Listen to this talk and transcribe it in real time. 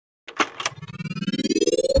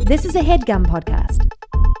This is a HeadGum podcast.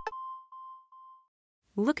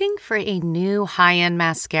 Looking for a new high-end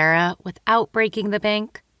mascara without breaking the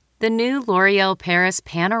bank? The new L'Oreal Paris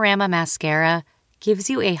Panorama Mascara gives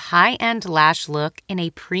you a high-end lash look in a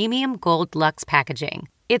premium gold luxe packaging.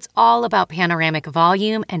 It's all about panoramic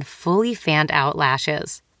volume and fully fanned-out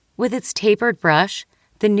lashes. With its tapered brush,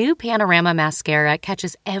 the new Panorama Mascara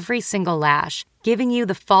catches every single lash, giving you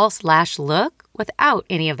the false lash look without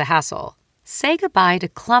any of the hassle. Say goodbye to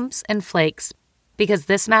clumps and flakes, because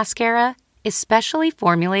this mascara is specially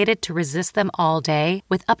formulated to resist them all day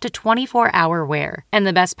with up to 24-hour wear. And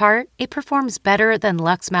the best part? It performs better than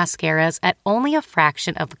Luxe mascaras at only a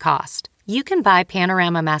fraction of the cost. You can buy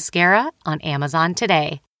Panorama Mascara on Amazon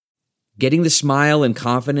today. Getting the smile and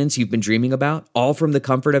confidence you've been dreaming about, all from the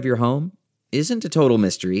comfort of your home, isn't a total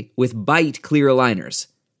mystery with Byte clear aligners.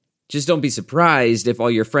 Just don't be surprised if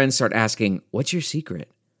all your friends start asking, "What's your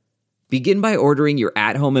secret?" Begin by ordering your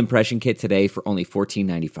at-home impression kit today for only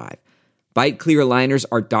 $14.95. Byte clear aligners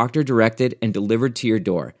are doctor-directed and delivered to your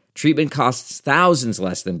door. Treatment costs thousands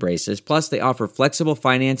less than braces, plus they offer flexible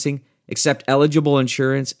financing, accept eligible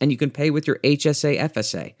insurance, and you can pay with your HSA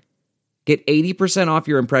FSA. Get 80% off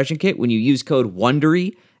your impression kit when you use code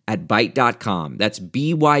WONDERY at Byte.com. That's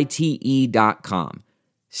BYTE.com.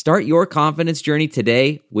 Start your confidence journey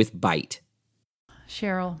today with Byte.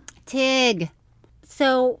 Cheryl. Tig.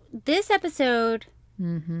 So this episode,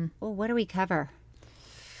 well, what do we cover?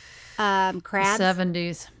 Crabs?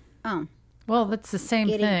 70s. Oh. Well, that's the same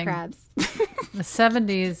Getting thing. crabs. The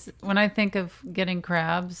 70s, when I think of getting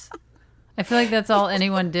crabs, I feel like that's all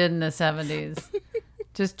anyone did in the 70s.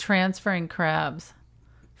 Just transferring crabs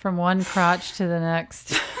from one crotch to the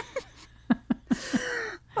next.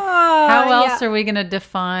 How else are we going to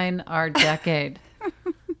define our decade?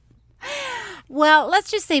 Well, let's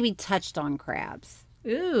just say we touched on crabs.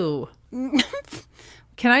 Ooh.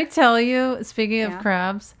 Can I tell you, speaking of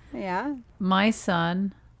crabs, Yeah. my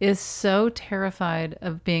son is so terrified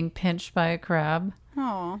of being pinched by a crab.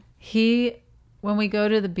 Oh. When we go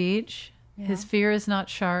to the beach, his fear is not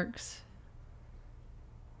sharks.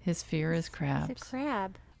 His fear is crabs. It's a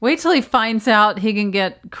crab. Wait till he finds out he can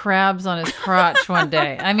get crabs on his crotch one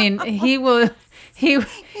day. I mean, he will. It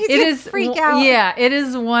is freak out. Yeah, it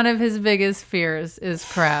is one of his biggest fears is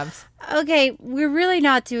crabs. Okay, we're really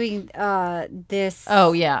not doing this.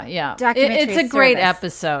 Oh yeah. Documentary It's a great service.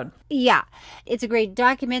 episode. Yeah, it's a great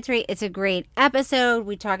documentary. It's a great episode.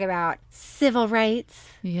 We talk about civil rights.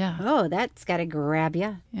 Yeah. Oh, that's got to grab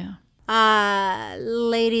you. Yeah.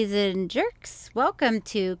 Ladies and jerks, welcome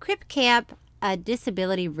to Crip Camp, a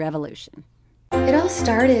Disability Revolution. It all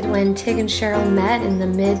started when Tig and Cheryl met in the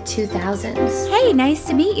mid-2000s. Hey, nice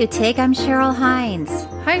to meet you, Tig. I'm Cheryl Hines.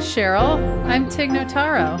 Hi, Cheryl. I'm Tig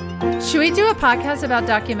Notaro. Should we do a podcast about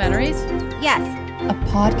documentaries? Yes. A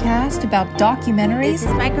podcast about documentaries? Is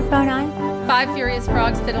this microphone on? 5 furious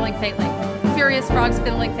frogs fiddling faintly. Furious frogs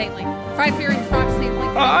fiddling faintly. 5 furious frogs fiddling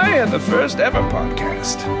faintly. I am the first ever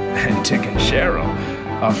podcast, and Tig and Cheryl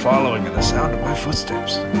are following in the sound of my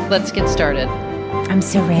footsteps. Let's get started. I'm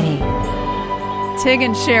so ready. Tig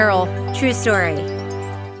and Cheryl. True story.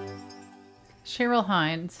 Cheryl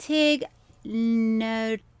Hines. Tig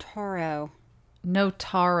Notaro.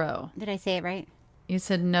 Notaro. Did I say it right? You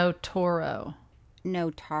said Notaro.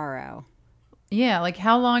 Notaro. Yeah, like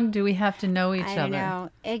how long do we have to know each I other? don't know.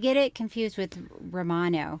 I get it confused with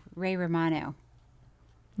Ray Romano.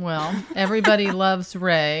 Well, everybody loves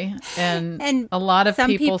Ray, and a lot of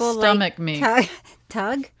some people stomach like me.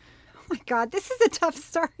 Tug? Oh my God, this is a tough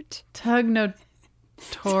start. Tug Notaro.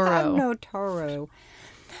 Notaro.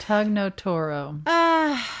 Tug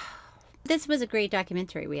Notaro. This was a great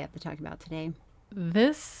documentary we have to talk about today.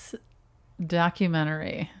 This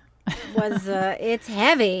documentary Was it's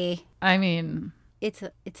heavy. I mean, It's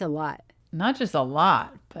a lot. not just a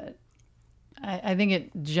lot, but I think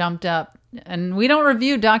it jumped up. And we don't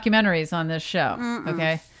review documentaries on this show,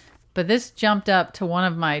 okay? But this jumped up to one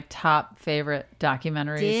of my top favorite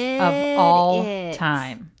documentaries of all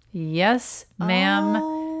time. Yes, ma'am,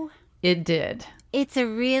 Oh, it did. it's a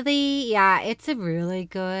really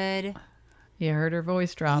good. You heard her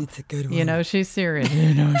voice drop. It's a good one. You know she's serious.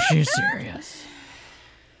 Serious.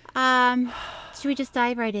 Should we just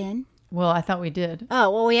dive right in? Well, I thought we did.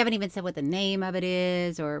 Oh, well, we haven't even said what the name of it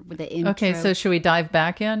is or what the intro. Okay, so should we dive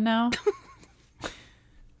back in now?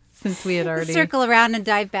 Since we had already... Circle around and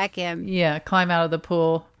dive back in. Yeah, climb out of the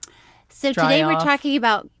pool. So dry today we're off. talking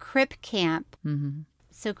about Crip Camp. Mm-hmm.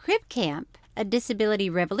 So Crip Camp, A Disability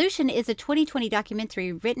Revolution is a 2020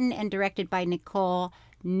 documentary written and directed by Nicole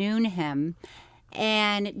Newnham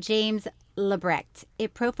and James Lebrecht.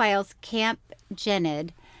 It profiles Camp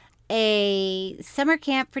Jened, a summer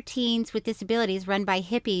camp for teens with disabilities run by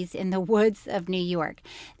hippies in the woods of New York.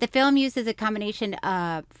 The film uses a combination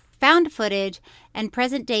of found footage and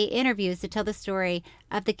present-day interviews to tell the story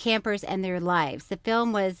of the campers and their lives. The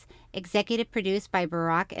film was executive produced by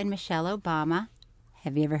Barack and Michelle Obama.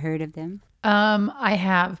 Have you ever heard of them? I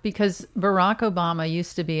have, because Barack Obama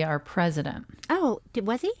used to be our president. Oh,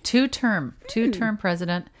 was he? Two-term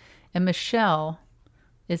president, and Michelle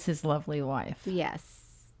is his lovely wife. Yes.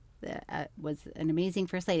 Was an amazing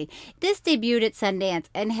first lady. This debuted at Sundance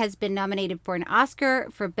and has been nominated for an Oscar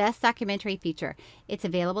for Best Documentary Feature. It's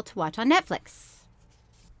available to watch on Netflix.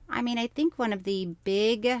 I mean, I think one of the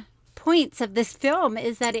big points of this film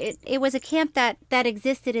is that it was a camp that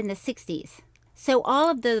existed in the 60s. So all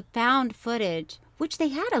of the found footage, which they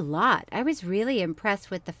had a lot. I was really impressed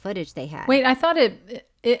with the footage they had. Wait, I thought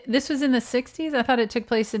this was in the 60s? I thought it took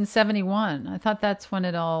place in 71. I thought that's when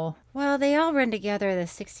it all... Well, they all run together, the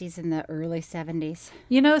 60s and the early 70s.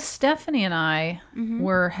 You know, Stephanie and I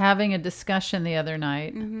were having a discussion the other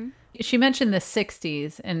night. She mentioned the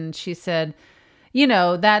 60s, and she said, you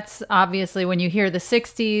know, that's obviously when you hear the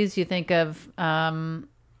 60s, you think of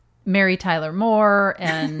Mary Tyler Moore,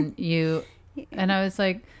 and you... And I was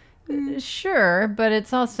like, sure, but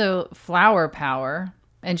it's also flower power.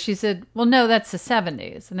 And she said, well, no, that's the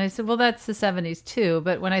 70s. And I said, well, that's the 70s too.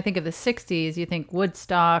 But when I think of the 60s, you think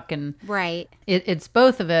Woodstock and right. It's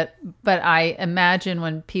both of it. But I imagine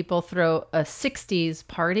when people throw a 60s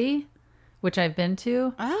party, which I've been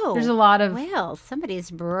to, there's a lot of... Well,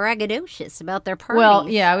 somebody's braggadocious about their parties. Well,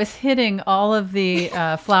 yeah, I was hitting all of the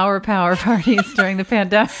flower power parties during the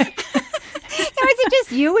pandemic. Was it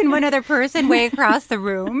just you and one other person way across the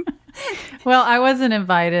room? Well, I wasn't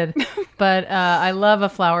invited, but I love a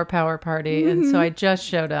flower power party, and so I just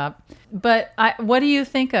showed up. But what do you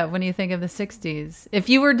think of when you think of the 60s? If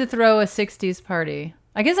you were to throw a 60s party,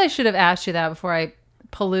 I guess I should have asked you that before I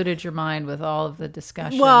polluted your mind with all of the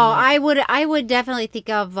discussion. Well, I would definitely think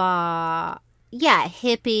of,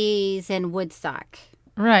 hippies and Woodstock.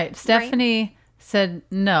 Right. Stephanie said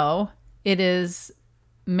no, it is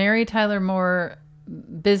Mary Tyler Moore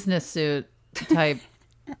business suit type.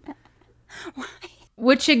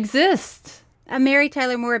 Which exists. A Mary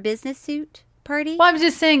Tyler Moore business suit party? Well, I'm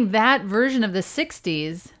just saying that version of the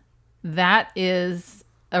 60s, that is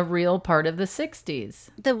a real part of the 60s.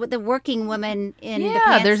 The working woman in the pantsuit.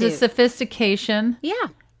 Yeah, there's a sophistication. Yeah.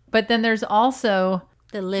 But then there's also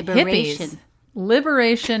the liberation. Hippies.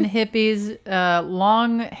 Liberation hippies,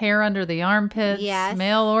 long hair under the armpits, yes.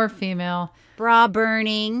 Male or female. Bra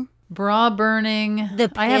burning. The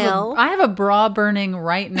pill. I have a bra burning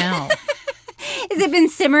right now. Has it been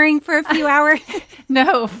simmering for a few hours?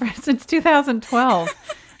 No, since 2012. Well,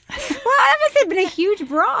 that must have been a huge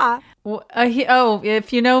bra.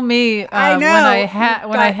 If you know me, I know.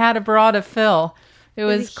 when I had a bra to fill, it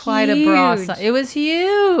was quite a bra. It was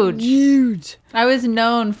huge. Huge. I was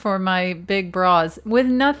known for my big bras with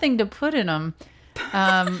nothing to put in them.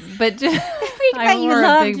 But just, I wore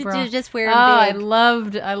a big bra. To just wear a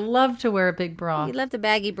big. I loved to wear a big bra. You loved a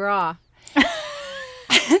baggy bra.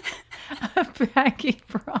 A baggy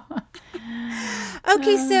bra.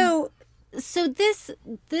 Okay, so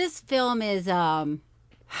this film is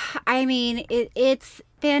it's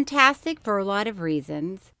fantastic for a lot of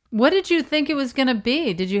reasons. What did you think it was going to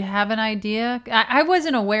be? Did you have an idea? I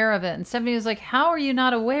wasn't aware of it. And Stephanie was like, how are you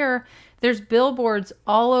not aware? There's billboards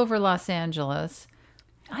all over Los Angeles.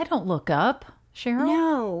 I don't look up,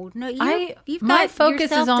 Cheryl. No. My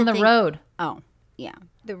focus is on the road. Oh, yeah,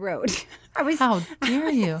 the road. How dare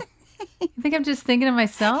you? You think I'm just thinking of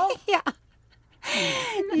myself? Yeah.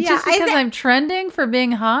 Just because I'm trending for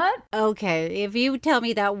being hot? Okay, if you tell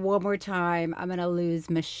me that one more time, I'm going to lose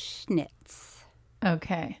my schnitz.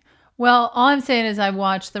 Okay. Well, all I'm saying is I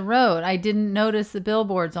watched the road. I didn't notice the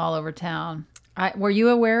billboards all over town. Were you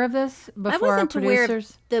aware of this before our producers? I wasn't aware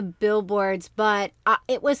of the billboards, but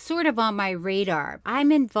it was sort of on my radar.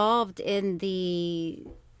 I'm involved in the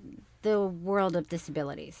world of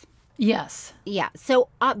disabilities. Yes. Yeah. So,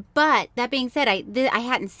 but that being said, I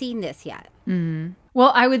hadn't seen this yet. Mm-hmm.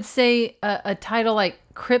 Well, I would say a title like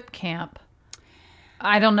Crip Camp.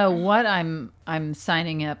 I don't know what I'm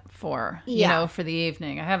signing up for. Yeah. For the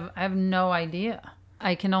evening. I have no idea.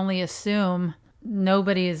 I can only assume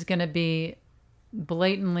nobody is going to be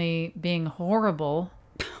blatantly being horrible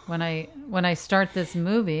when I start this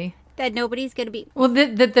movie. That nobody's going to be... Well,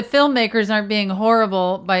 that the filmmakers aren't being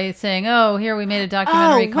horrible by saying, oh, here we made a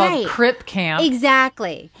documentary called Crip Camp.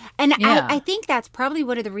 Exactly. And yeah. I think that's probably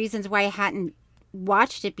one of the reasons why I hadn't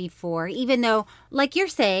watched it before, even though, like you're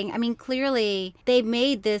saying, I mean, clearly they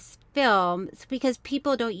made this film because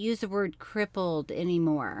people don't use the word crippled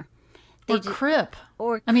anymore. Or Crip.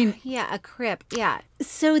 Or I mean, yeah, a Crip. Yeah.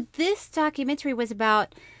 So this documentary was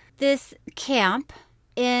about this camp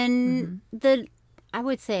in the, I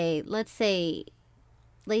would say, let's say,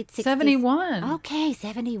 late 60s. 71. Okay,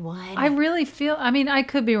 71. I really feel, I mean, I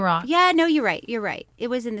could be wrong. Yeah, no, you're right. You're right. It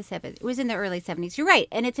was in the 70s. It was in the early 70s. You're right.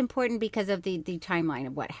 And it's important because of the timeline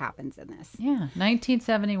of what happens in this. Yeah,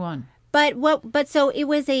 1971. But so it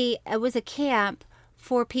was a camp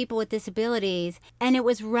for people with disabilities, and it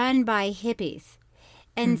was run by hippies.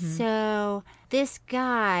 And so this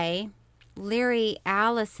guy, Larry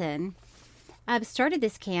Allison, started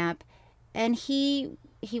this camp, and he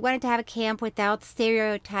wanted to have a camp without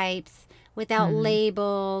stereotypes, without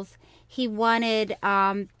labels. He wanted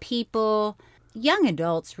people, young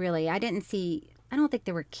adults, really. I don't think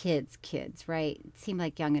there were kids, right? It seemed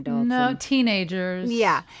like young adults. No, teenagers.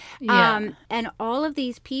 Yeah. Yeah. And all of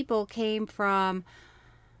these people came from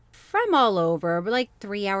all over, like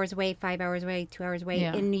 3 hours away, 5 hours away, 2 hours away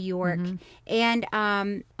in New York. And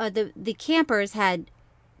the campers had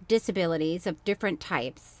disabilities of different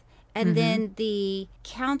types. And then the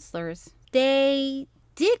counselors, they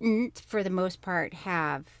didn't, for the most part,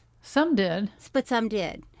 have. Some did. But some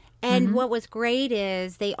did. And what was great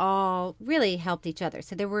is they all really helped each other.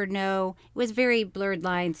 So there were it was very blurred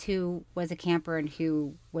lines who was a camper and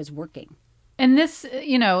who was working. And this,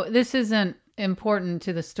 this isn't important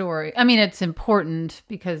to the story. I mean, it's important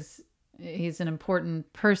because he's an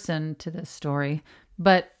important person to this story.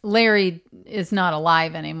 But Larry is not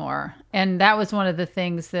alive anymore. And that was one of the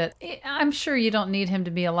things that I'm sure you don't need him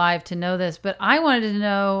to be alive to know this, but I wanted to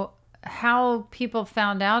know how people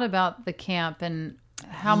found out about the camp and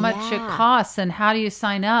how much it costs and how do you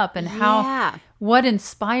sign up and what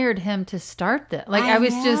inspired him to start this. Like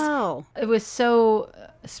it was so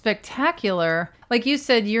spectacular. Like you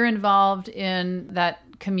said, you're involved in that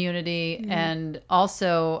community and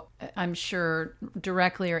also I'm sure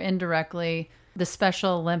directly or indirectly the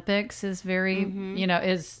Special Olympics is very,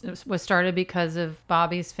 was started because of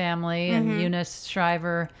Bobby's family and Eunice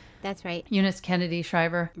Shriver. That's right. Eunice Kennedy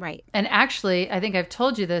Shriver. Right. And actually, I think I've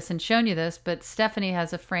told you this and shown you this, but Stephanie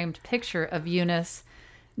has a framed picture of Eunice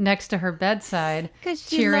next to her bedside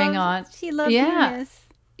cheering on. She loved Eunice.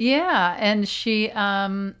 Yeah. And she,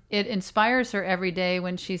 it inspires her every day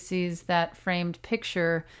when she sees that framed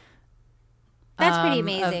picture. That's pretty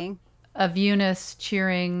amazing. Of Eunice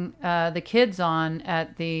cheering the kids on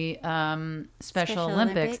at the Special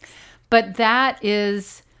Olympics. But that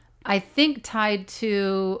is, I think, tied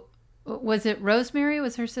to, was it Rosemary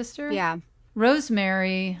was her sister? Yeah.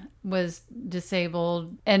 Rosemary was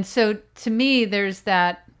disabled. And so to me, there's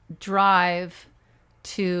that drive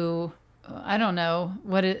to, I don't know,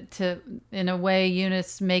 in a way,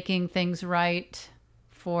 Eunice making things right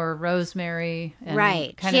for Rosemary.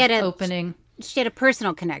 And kind of opening. She had a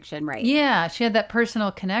personal connection, right? Yeah, she had that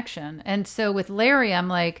personal connection. And so with Larry, I'm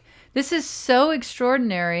like, this is so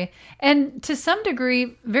extraordinary. And to some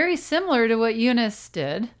degree, very similar to what Eunice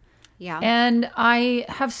did. Yeah. And I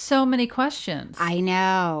have so many questions. I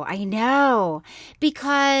know.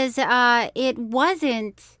 Because it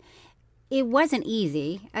wasn't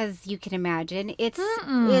easy, as you can imagine.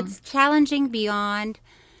 It's challenging beyond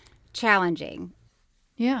challenging.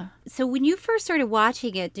 Yeah. So when you first started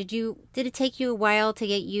watching it, did it take you a while to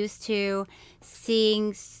get used to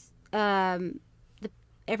seeing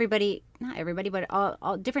everybody, not everybody, but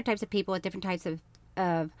all different types of people with different types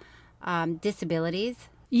of disabilities?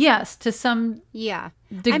 Yes, to some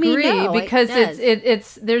degree, I mean, no, because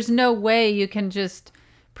it's there's no way you can just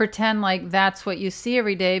pretend like that's what you see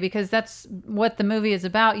every day, because that's what the movie is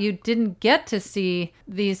about. You didn't get to see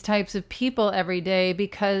these types of people every day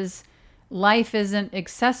because life isn't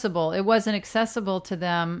accessible. It wasn't accessible to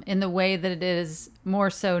them in the way that it is more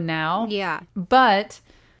so now. Yeah. But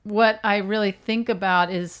what I really think about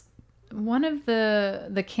is one of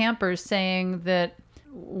the campers saying that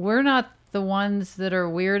we're not the ones that are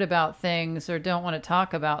weird about things or don't want to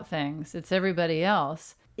talk about things. It's everybody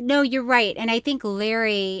else. No, you're right. And I think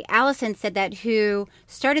Larry Allison said that, who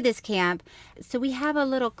started this camp. So we have a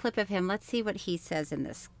little clip of him. Let's see what he says in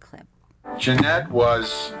this clip. Jeanette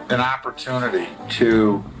was an opportunity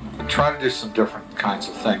to try to do some different kinds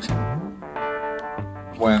of things.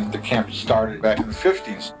 When the camp started back in the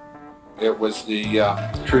 50s, it was the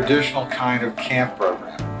traditional kind of camp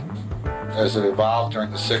program. As it evolved during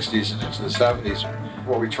the 60s and into the 70s,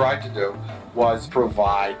 what we tried to do was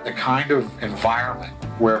provide the kind of environment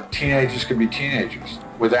where teenagers could be teenagers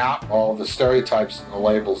without all the stereotypes and the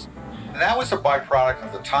labels. And that was a byproduct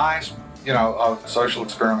of the times, of social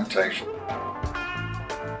experimentation.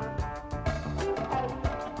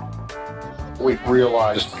 We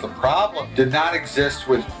realized the problem did not exist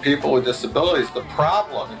with people with disabilities. The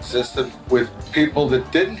problem existed with people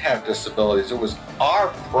that didn't have disabilities. It was our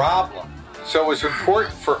problem. So it was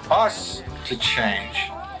important for us to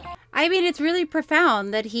change. I mean, it's really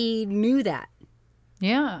profound that he knew that.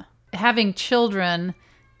 Yeah. Having children,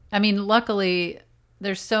 I mean, luckily,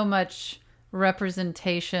 there's so much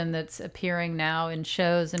representation that's appearing now in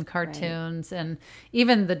shows and cartoons, and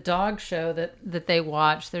even the dog show that they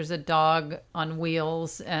watch. There's a dog on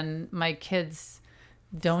wheels, and my kids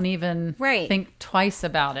don't even think twice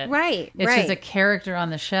about it. It's just a character on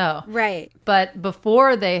the show. But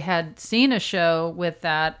before they had seen a show with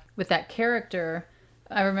that character,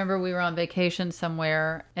 I remember we were on vacation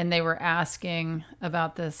somewhere and they were asking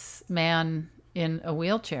about this man in a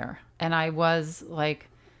wheelchair, and I was like,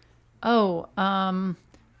 and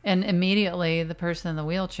immediately the person in the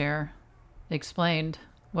wheelchair explained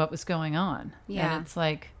what was going on. Yeah. And it's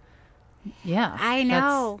like, yeah. I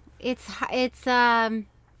know. It's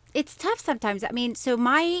tough sometimes. I mean, so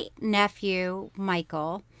my nephew,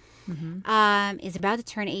 Michael, is about to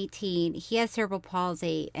turn 18. He has cerebral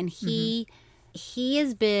palsy, and he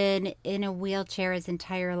has been in a wheelchair his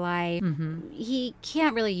entire life. He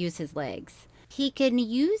can't really use his legs. He can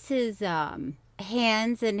use his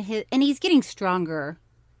hands and he's getting stronger,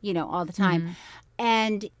 all the time.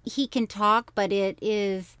 And he can talk, but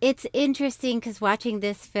it's interesting because watching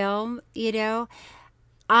this film, when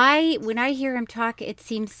I hear him talk, it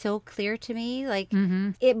seems so clear to me.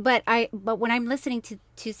 But when I'm listening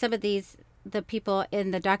to some of the people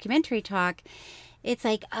in the documentary talk, it's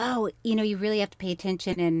like, you really have to pay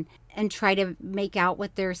attention and try to make out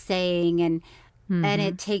what they're saying, and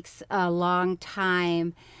it takes a long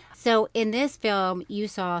time. So in this film, you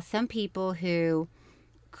saw some people who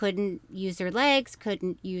couldn't use their legs,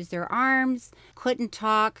 couldn't use their arms, couldn't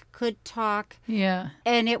talk, could talk. Yeah.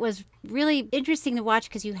 And it was really interesting to watch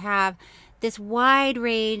because you have this wide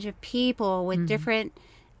range of people with different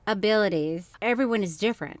abilities. Everyone is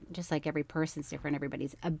different, just like every person's different.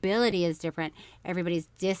 Everybody's ability is different. Everybody's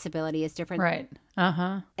disability is different. Right.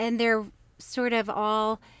 And they're sort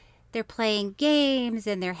of they're playing games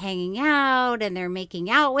and they're hanging out and they're making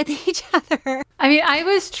out with each other. I mean, I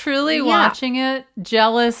was truly watching it,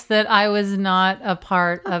 jealous that I was not a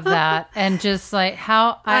part of that. And just like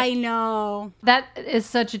how I know. That is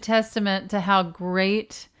such a testament to how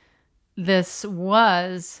great this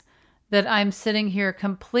was, that I'm sitting here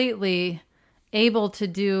completely able to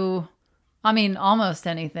do, almost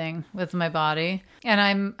anything with my body.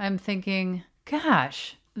 And I'm thinking,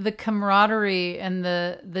 gosh, the camaraderie and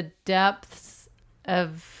the depths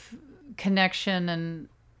of connection and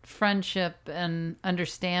friendship and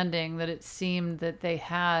understanding that it seemed that they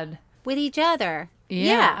had with each other.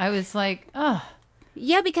 Yeah. I was like, oh.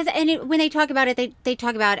 Yeah, because when they talk about it, they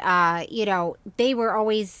talk about, they were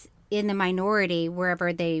always in the minority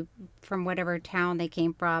from whatever town they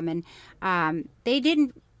came from. And they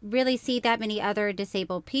didn't really see that many other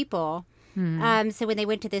disabled people. So when they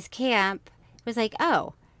went to this camp, it was like,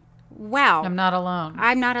 oh, wow. I'm not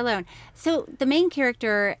alone. So the main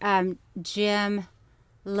character, Jim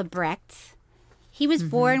Lebrecht, he was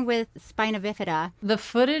born with spina bifida. The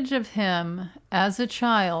footage of him as a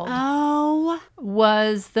child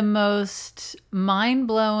was the most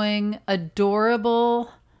mind-blowing,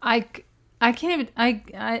 adorable. I can't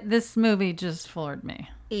even, this movie just floored me.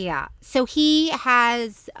 Yeah. So he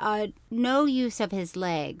has no use of his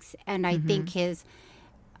legs, and I think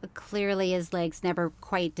clearly his legs never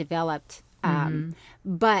quite developed.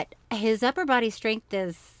 But his upper body strength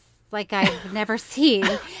is like I've never seen.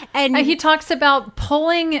 And he talks about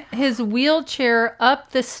pulling his wheelchair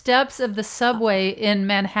up the steps of the subway in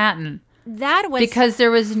Manhattan. That was because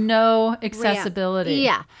there was no accessibility.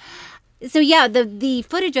 Yeah. So yeah, the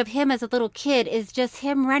footage of him as a little kid is just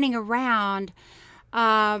him running around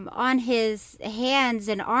on his hands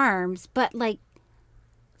and arms, but like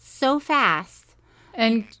so fast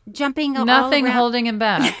and jumping. Nothing all around. Holding him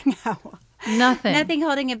back. No, nothing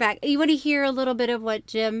holding him back. You want to hear a little bit of what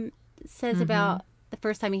Jim says about the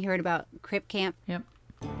first time he heard about Crip Camp? Yep.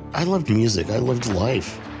 I loved music. I loved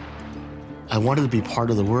life. I wanted to be part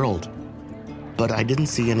of the world, but I didn't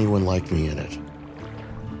see anyone like me in it.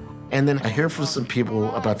 And then I hear from some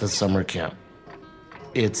people about the summer camp.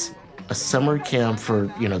 It's a summer camp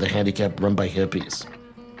for, the handicapped run by hippies.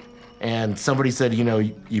 And somebody said,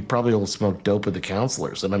 you probably will smoke dope with the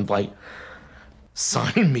counselors. And I'm like,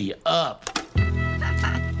 sign me up.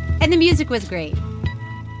 And the music was great.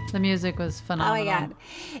 The music was phenomenal. Oh my God.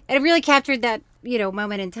 It really captured that,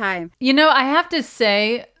 moment in time. I have to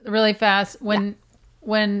say really fast, when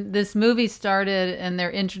this movie started and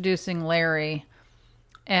they're introducing Larry,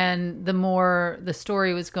 And the more the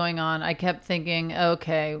story was going on, I kept thinking,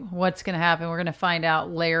 okay, what's going to happen? We're going to find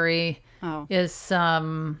out Larry is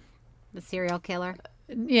some... The serial killer?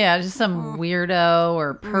 Yeah, just some weirdo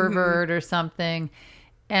or pervert or something.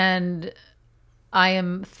 And I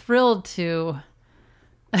am thrilled to...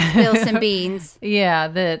 Spill some beans. Yeah,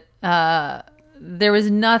 that there was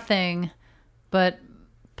nothing but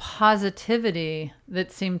positivity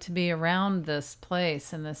that seemed to be around this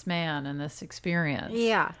place and this man and this experience.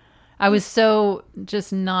 Yeah. I was so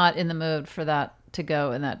just not in the mood for that to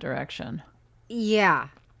go in that direction. Yeah.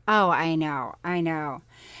 Oh, I know.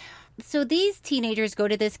 So these teenagers go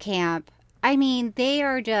to this camp. I mean,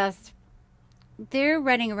 they're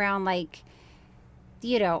running around like,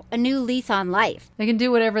 you know, a new lease on life. They can do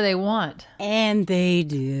whatever they want. And they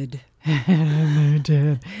did.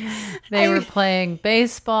 They were playing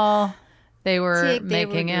baseball. They were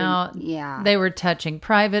making out. Yeah. They were touching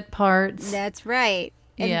private parts. That's right.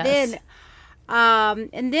 And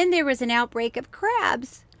then there was an outbreak of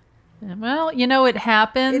crabs. Well, you know, it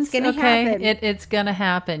happens. It's going to happen. It's going to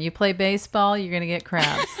happen. You play baseball, you're going to get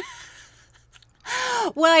crabs.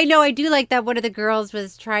 Well, I know. I do like that one of the girls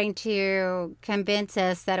was trying to convince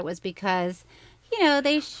us that it was because, you know,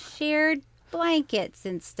 they shared blankets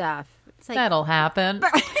and stuff. It's like, that'll happen.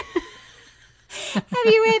 Have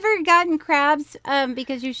you ever gotten crabs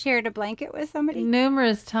because you shared a blanket with somebody?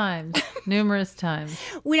 Numerous times.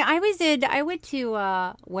 When I went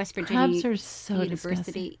to West Virginia Crabs are so University.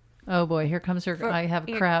 Disgusting. Oh boy, here comes I have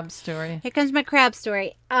a crab story. Here comes my crab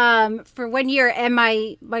story. For 1 year, and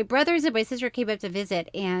my brothers and my sister came up to visit,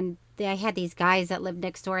 and I had these guys that lived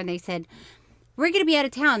next door, and they said, "We're going to be out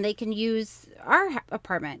of town. They can use our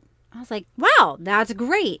apartment." I was like, "Wow, that's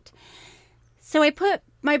great." So I put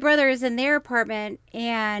my brothers in their apartment,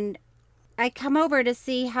 and I come over to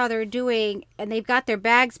see how they're doing, and they've got their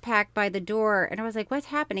bags packed by the door, and I was like, "What's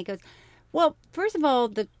happening?" He goes, "Well, first of all,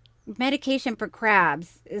 the medication for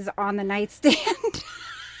crabs is on the nightstand."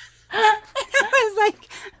 I was like,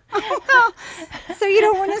 "Oh, well, so you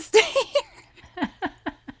don't want to stay here?"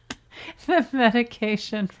 The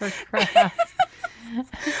medication for crabs.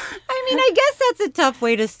 I mean, I guess that's a tough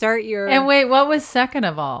way to start your... And wait, what was second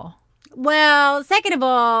of all? Well, second of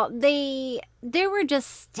all, there were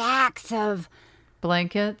just stacks of...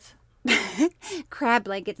 Blankets? Crab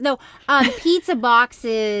blankets. No, pizza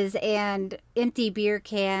boxes and empty beer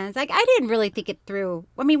cans. Like, I didn't really think it through.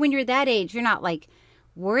 I mean, when you're that age, you're not, like,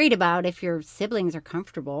 worried about if your siblings are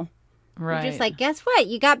comfortable. Right. You're just like, guess what?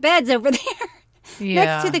 You got beds over there. Yeah.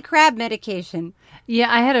 Next to the crab medication.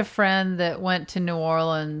 Yeah, I had a friend that went to New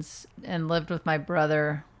Orleans and lived with my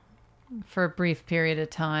brother for a brief period of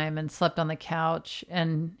time and slept on the couch.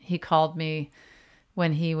 And he called me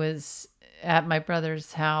when he was at my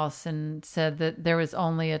brother's house and said that there was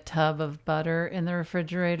only a tub of butter in the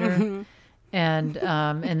refrigerator and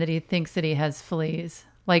that he thinks that he has fleas.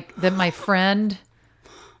 Like that my friend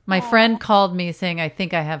called me saying, "I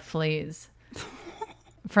think I have fleas."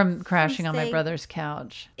 From crashing on my brother's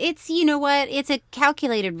couch. It's, you know what? It's a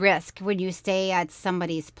calculated risk when you stay at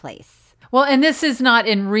somebody's place. Well, and this is not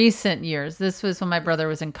in recent years. This was when my brother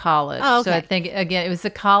was in college. Oh, okay. So I think, again, it was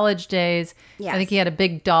the college days. Yes. I think he had a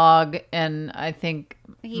big dog, and I think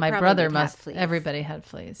my brother everybody had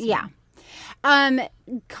fleas. Yeah.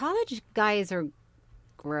 College guys are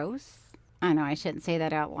gross. I know I shouldn't say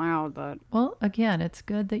that out loud, but... Well, again, it's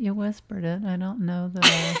good that you whispered it. I don't know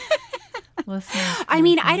that listeners... I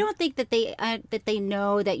mean, I don't think that they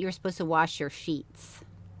know that you're supposed to wash your sheets.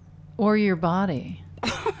 Or your body.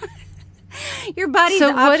 Your body's So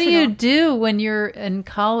optional. what do you do when you're in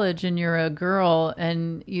college and you're a girl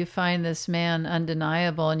and you find this man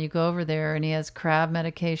undeniable and you go over there and he has crab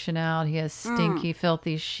medication out, he has stinky,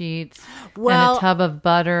 filthy sheets, and a tub of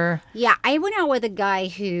butter? Yeah, I went out with a guy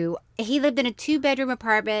who, he lived in a 2-bedroom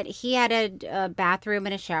apartment. He had a bathroom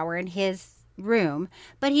and a shower in his room,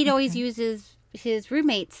 but he'd always use his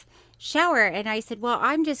roommate's shower. And I said, "Well,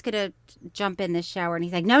 I'm just going to jump in this shower." And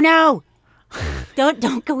he's like, No.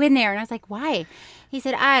 Don't go in there. And I was like, "Why?" He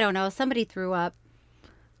said, "I don't know. Somebody threw up."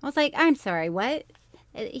 I was like, "I'm sorry, what?"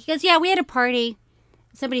 He goes, "Yeah, we had a party.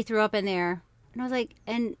 Somebody threw up in there." And I was like,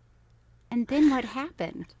 and then what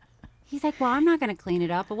happened? He's like, "Well, I'm not going to clean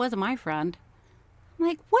it up. It wasn't my friend." I'm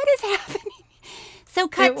like, what is happening? So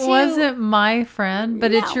It wasn't my friend,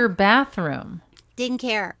 but it's your bathroom. Didn't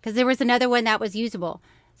care because there was another one that was usable.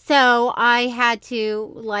 So I had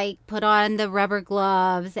to put on the rubber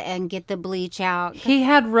gloves and get the bleach out. He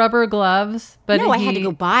had rubber gloves, but I had to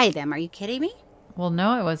go buy them. Are you kidding me? Well, no,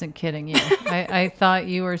 I wasn't kidding you. I thought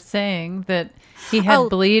you were saying that he had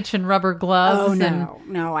bleach and rubber gloves. Oh,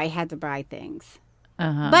 no, I had to buy things.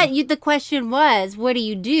 But the question was, what do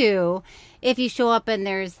you do if you show up and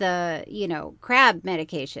there's the, crab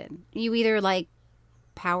medication? You either like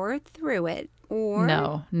power through it or...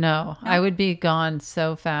 No. I would be gone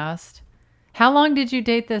so fast. How long did you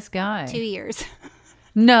date this guy? 2 years.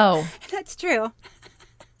 No. That's true.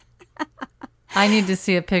 I need to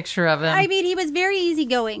see a picture of him. I mean, he was very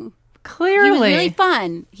easygoing. Clearly. He was really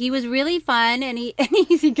fun. He was really fun and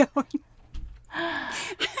easygoing. And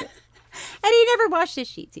he never washed his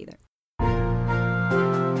sheets either.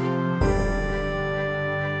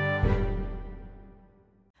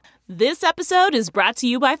 This episode is brought to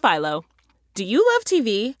you by Philo. Do you love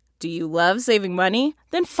TV? Do you love saving money?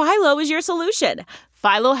 Then Philo is your solution.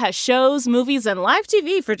 Philo has shows, movies, and live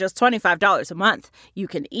TV for just $25 a month. You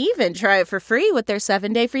can even try it for free with their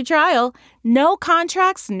 7-day free trial. No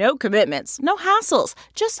contracts, no commitments, no hassles.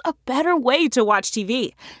 Just a better way to watch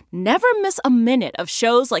TV. Never miss a minute of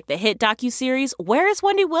shows like the hit docuseries Where is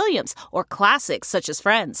Wendy Williams? Or classics such as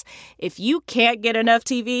Friends. If you can't get enough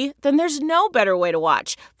TV, then there's no better way to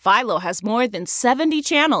watch. Philo has more than 70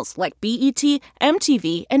 channels like BET,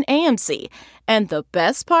 MTV, and AMC. And the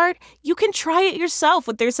best part? You can try it yourself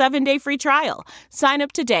with their 7-day free trial. Sign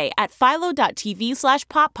up today at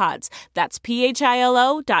philo.tv/poppods. That's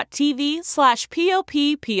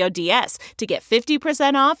philo.tv/poppods to get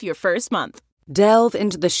 50% off your first month. Delve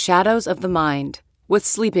into the shadows of the mind with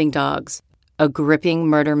Sleeping Dogs, a gripping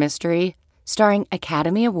murder mystery starring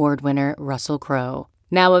Academy Award winner Russell Crowe.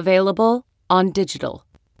 Now available on digital.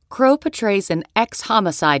 Crowe portrays an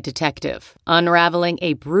ex-homicide detective, unraveling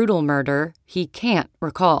a brutal murder he can't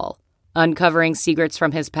recall. Uncovering secrets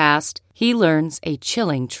from his past, he learns a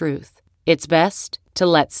chilling truth. It's best to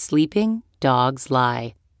let sleeping dogs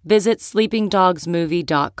lie. Visit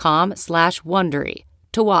sleepingdogsmovie.com/Wondery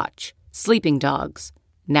to watch Sleeping Dogs,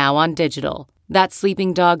 now on digital. That's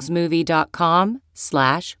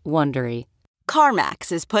sleepingdogsmovie.com/Wondery.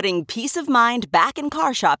 CarMax is putting peace of mind back in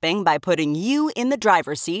car shopping by putting you in the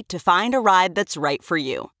driver's seat to find a ride that's right for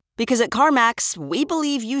you. Because at CarMax, we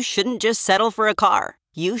believe you shouldn't just settle for a car.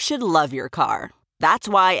 You should love your car. That's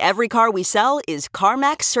why every car we sell is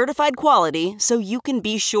CarMax certified quality, so you can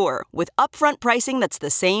be sure with upfront pricing that's the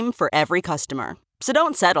same for every customer. So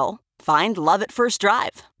don't settle. Find love at first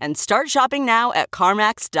drive and start shopping now at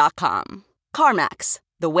CarMax.com. CarMax,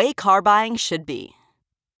 the way car buying should be.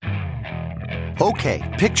 Okay,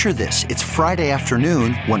 picture this. It's Friday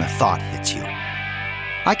afternoon when a thought hits you.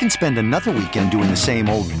 I can spend another weekend doing the same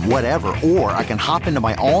old whatever, or I can hop into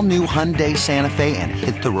my all-new Hyundai Santa Fe and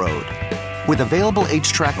hit the road. With available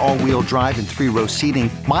H-Track all-wheel drive and 3-row seating,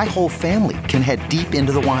 my whole family can head deep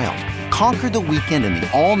into the wild. Conquer the weekend in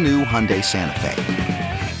the all-new Hyundai Santa Fe.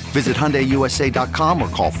 Visit HyundaiUSA.com or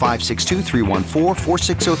call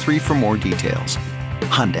 562-314-4603 for more details.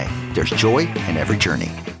 Hyundai, there's joy in every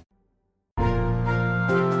journey.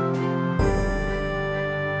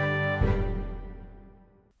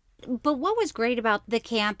 But what was great about the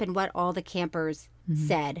camp and what all the campers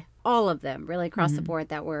said, all of them really across the board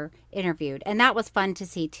that were interviewed, and that was fun to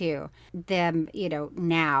see too, them,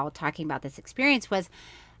 now talking about this experience, was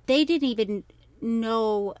they didn't even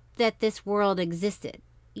know that this world existed.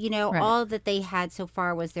 Right. All that they had so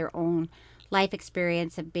far was their own life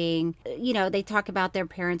experience of being, they talk about their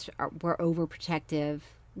parents were overprotective,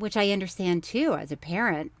 which I understand too as a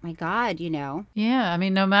parent. My God, Yeah, I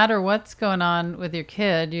mean, no matter what's going on with your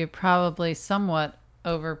kid, you're probably somewhat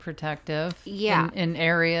overprotective in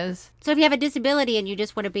areas. So if you have a disability and you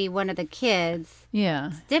just want to be one of the kids,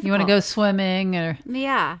 it's difficult. You want to go swimming or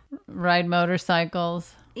ride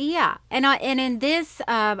motorcycles. Yeah, and in this,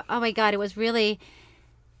 oh my God, it was really,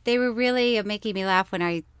 they were really making me laugh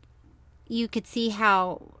when you could see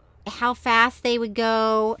how fast they would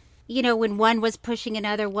go. When one was pushing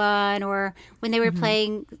another one, or when they were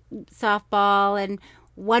playing softball and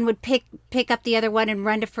one would pick up the other one and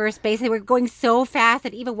run to first base. They were going so fast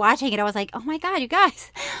that even watching it, I was like, oh my God, you guys,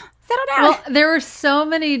 settle down. Well, there were so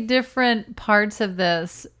many different parts of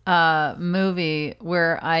this movie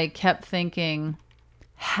where I kept thinking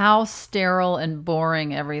how sterile and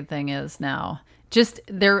boring everything is now. Just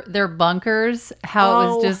their bunkers, how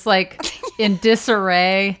it was just like in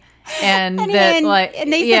disarray. And they said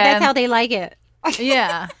that's how they like it.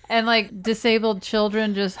 Yeah. And like disabled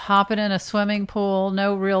children just hopping in a swimming pool,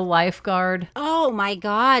 no real lifeguard. Oh my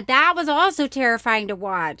God. That was also terrifying to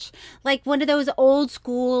watch. Like one of those old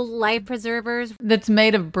school life preservers. That's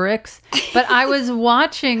made of bricks. But I was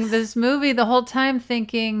watching this movie the whole time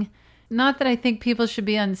thinking, not that I think people should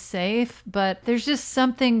be unsafe, but there's just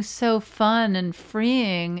something so fun and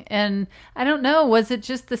freeing. And I don't know, was it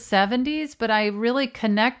just the 70s? But I really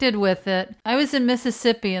connected with it. I was in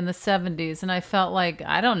Mississippi in the 70s, and I felt like,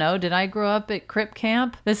 I don't know, did I grow up at Crip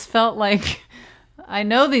Camp? This felt like I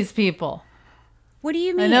know these people. What do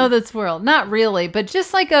you mean? I know this world. Not really, but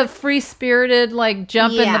just like a free-spirited, like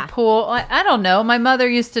jump in the pool. I don't know. My mother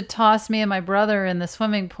used to toss me and my brother in the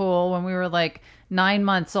swimming pool when we were like 9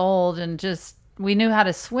 months old, and just we knew how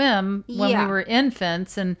to swim when we were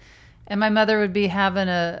infants, and my mother would be having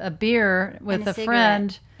a beer with a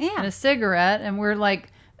friend and a cigarette, and we're like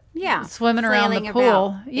swimming around the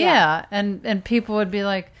pool. And people would be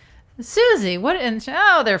like, Susie, what? And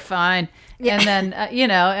oh, they're fine. And then,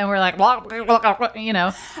 and we're like,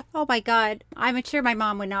 Oh my God. I'm sure my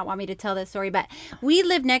mom would not want me to tell this story, but we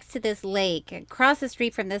lived next to this lake, across the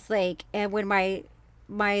street from this lake. And when my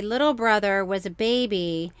little brother was a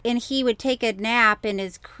baby and he would take a nap in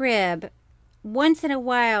his crib, once in a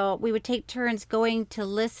while, we would take turns going to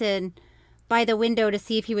listen by the window to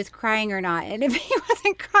see if he was crying or not. And if he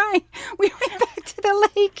wasn't crying, we went back to the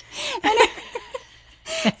lake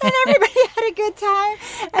and everybody had a good time.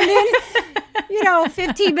 And then,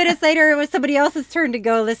 15 minutes later, it was somebody else's turn to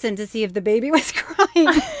go listen to see if the baby was crying.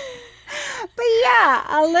 But yeah,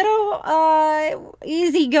 a little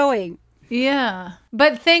easy going. Yeah.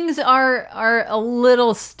 But things are a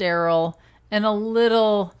little sterile and a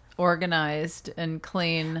little organized and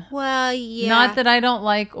clean. Well, yeah. Not that I don't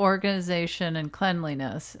like organization and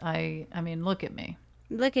cleanliness. I mean, look at me.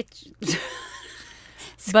 Look at you.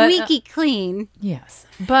 Squeaky clean. Yes.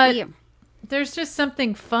 But there's just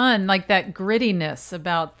something fun, like that grittiness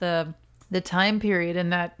about the time period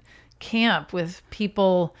in that camp with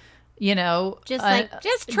people, just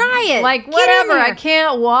try it. Like, whatever. I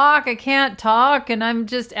can't walk. I can't talk. And I'm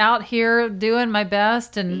just out here doing my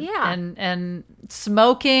best and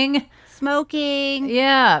smoking.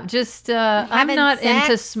 Yeah. Just, I'm not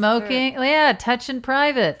into smoking. Yeah. Touching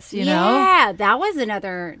privates, you know? Yeah. That was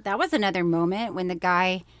another moment when the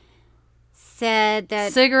guy said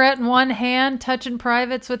that cigarette in one hand, touching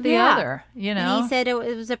privates with the other, And he said it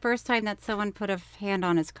was the first time that someone put a hand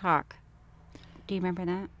on his cock. Do you remember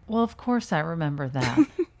that? Well, of course I remember that.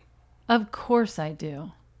 Of course I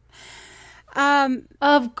do.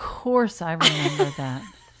 Of course I remember that.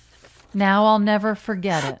 Now I'll never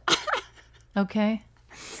forget it. Okay?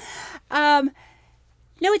 No,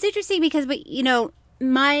 it's interesting because,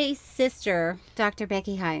 my sister, Dr.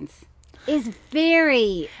 Becky Hines, is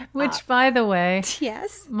very... Which, by the way...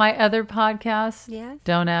 Yes. My other podcast,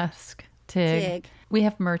 Don't Ask Tig. We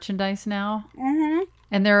have merchandise now. Mm-hmm.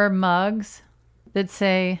 And there are mugs that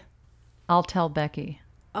say, I'll tell Becky.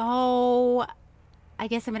 Oh, I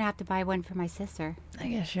guess I'm going to have to buy one for my sister. I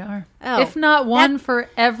guess you are. Oh, if not one for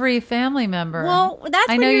every family member. Well, that's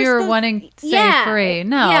I know you were wanting to say free.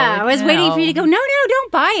 No. Yeah, I was waiting for you to go, no,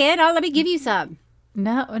 don't buy it. Let me give you some.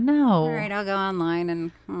 No. All right, I'll go online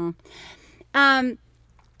and...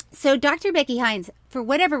 So Dr. Becky Hines, for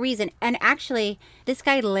whatever reason, and actually this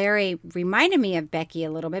guy Larry reminded me of Becky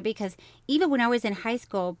a little bit because even when I was in high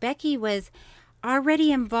school, Becky was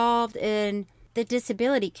already involved in the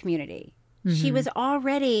disability community. Mm-hmm. She was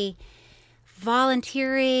already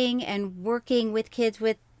volunteering and working with kids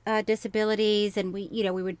with disabilities, and we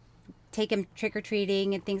would take them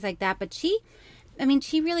trick-or-treating and things like that. But she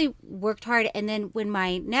really worked hard. And then when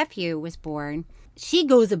my nephew was born, she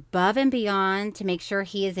goes above and beyond to make sure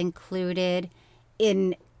he is included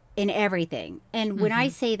in everything. And when I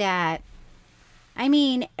say that, I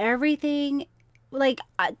mean everything. Like,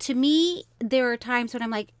 to me, there are times when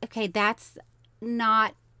I'm like, okay, that's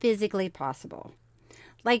not physically possible.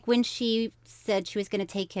 Like when she said she was going to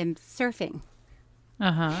take him surfing.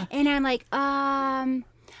 Uh-huh. And I'm like, I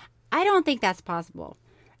don't think that's possible.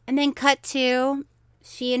 And then cut to...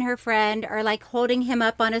 She and her friend are like holding him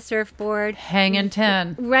up on a surfboard. Hanging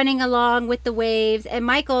 10. Running along with the waves. And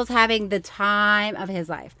Michael's having the time of his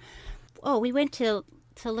life. Oh, we went to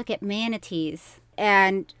look at manatees.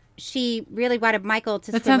 And she really wanted Michael to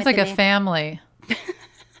swim with That sounds like a family.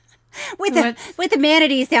 with the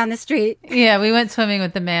manatees down the street. Yeah, we went swimming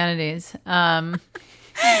with the manatees. It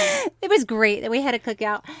was great that we had a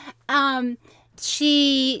cookout.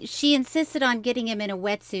 She insisted on getting him in a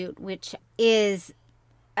wetsuit, which is...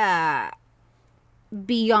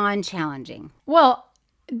 beyond challenging. Well,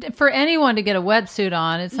 for anyone to get a wetsuit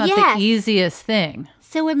on, it's not the easiest thing.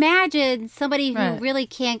 So imagine somebody who really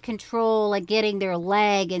can't control like getting their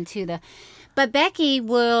leg into the... But Becky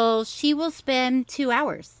will spend 2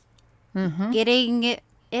 hours getting it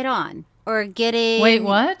on or getting... Wait,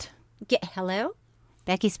 what? Hello?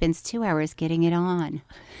 Becky spends 2 hours getting it on.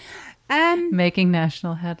 Making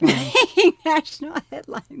national headlines. Making national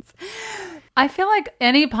headlines. I feel like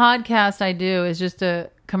any podcast I do is just a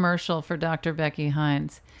commercial for Dr. Becky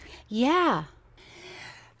Hines. Yeah.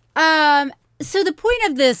 So the point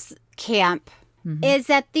of this camp is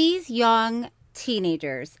that these young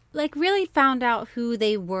teenagers like really found out who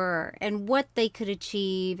they were and what they could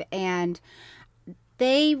achieve, and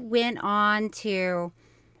they went on to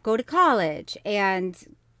go to college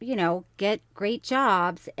and, you know, get great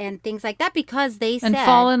jobs and things like that because they said... And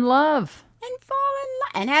fall in love.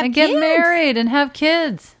 And have and kids. Get married and have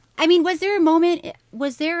kids. I mean, was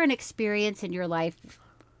there an experience in your life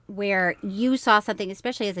where you saw something,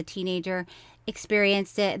 especially as a teenager,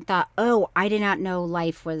 experienced it and thought, oh, I did not know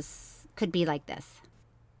life could be like this?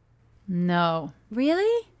 No.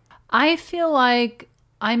 Really? I feel like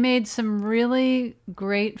I made some really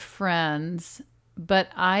great friends, but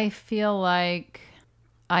I feel like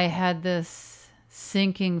I had this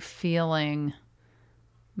sinking feeling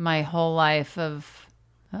my whole life of,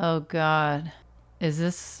 oh God, is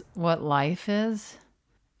this what life is?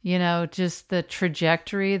 You know, just the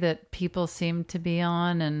trajectory that people seem to be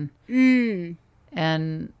on.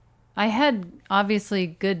 And I had obviously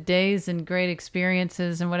good days and great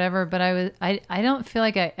experiences and whatever, but I don't feel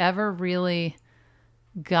like I ever really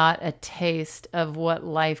got a taste of what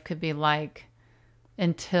life could be like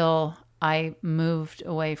until I moved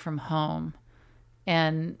away from home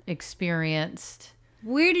and experienced.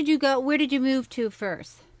 Where did you go? Where did you move to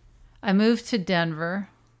first? I moved to Denver.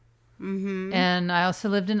 And I also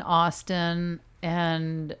lived in Austin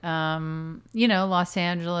and, Los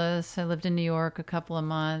Angeles. I lived in New York a couple of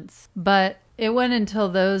months. But it wasn't until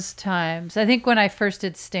those times, I think when I first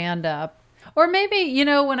did stand-up, or maybe,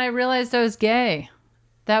 when I realized I was gay.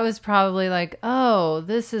 That was probably like, oh,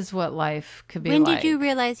 this is what life could be like. When did you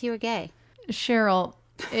realize you were gay? Cheryl,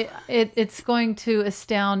 it's going to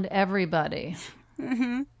astound everybody.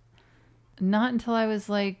 Not until I was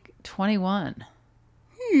like 21.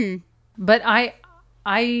 But I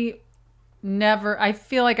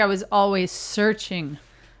feel like I was always searching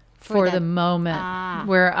for the moment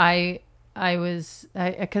where I was,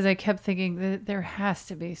 because I kept thinking that there has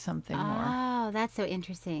to be something more. Oh, that's so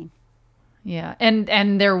interesting. Yeah.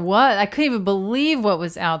 And there was, I couldn't even believe what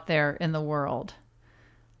was out there in the world.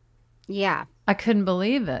 Yeah. I couldn't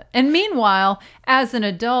believe it. And meanwhile, as an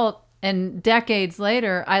adult and decades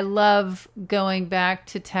later, I love going back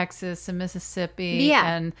to Texas and Mississippi.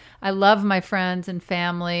 Yeah. And I love my friends and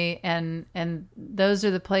family. And those are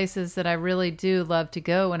the places that I really do love to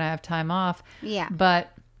go when I have time off. Yeah.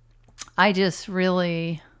 But I just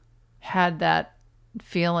really had that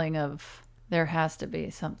feeling of there has to be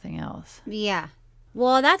something else. Yeah.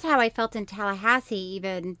 Well, that's how I felt in Tallahassee,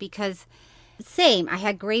 even because same, I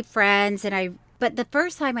had great friends but the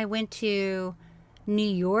first time I went to New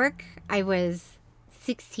York, I was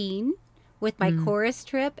 16 with my chorus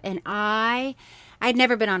trip, and I'd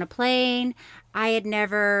never been on a plane. I had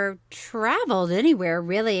never traveled anywhere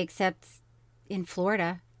really except in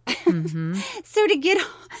Florida. So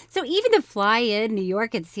even to fly in New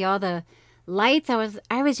York and see all the lights,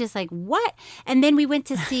 I was just like, what? And then we went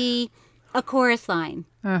to see a chorus line.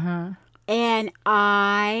 And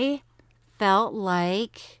I felt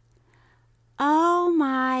like, oh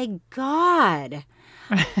my God.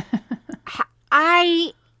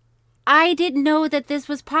 I didn't know that this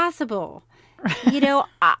was possible.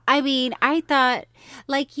 I thought,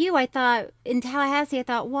 like you, I thought in Tallahassee, I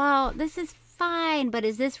thought, well, this is fine, but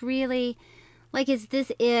is this really, like, is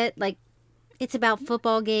this it? Like, it's about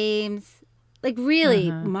football games. Like,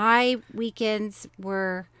 really, my weekends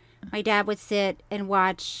were, my dad would sit and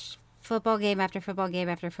watch football game after football game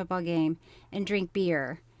after football game and drink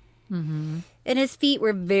beer. And his feet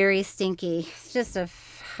were very stinky. It's just a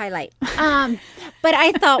highlight. But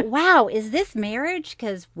I thought, wow, is this marriage?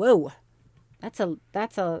 Because, whoa, that's something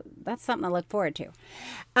to look forward to.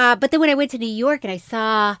 But then when I went to New York and I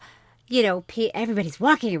saw, everybody's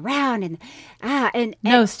walking around and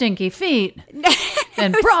no stinky feet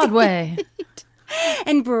and Broadway.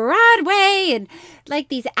 And Broadway and like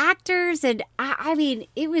these actors. And I mean,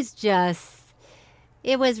 it was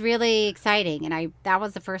really exciting. And that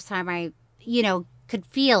was the first time I, could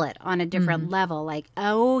feel it on a different level. Like,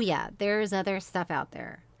 oh yeah, there's other stuff out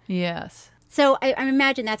there. Yes. So I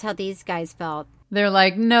imagine that's how these guys felt. They're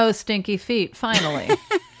like, no stinky feet, finally.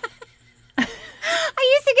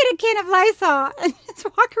 I used to get a can of Lysol and just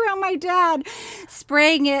walk around my dad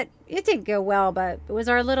spraying it. It didn't go well, but it was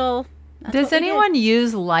our little... Does anyone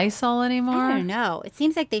use Lysol anymore? I don't know. It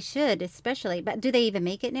seems like they should, especially. But do they even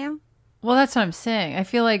make it now? Well, that's what I'm saying. I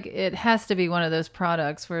feel like it has to be one of those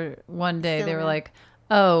products where one day they were like,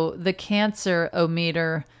 oh, the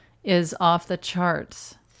cancer-o-meter is off the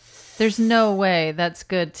charts. There's no way that's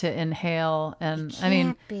good to inhale. And I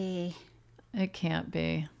mean, it can't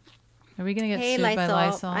be. Are we going to get sued by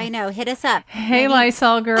Lysol? I know. Hit us up. Hey,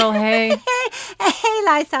 Lysol girl. Hey. Hey,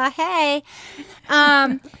 Lysol. Hey.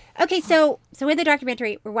 Okay, so in the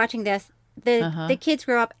documentary, we're watching this. The kids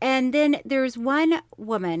grow up, and then there's one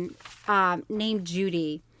woman named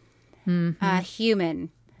Judy, Human,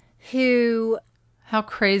 who... How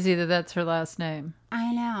crazy that's her last name.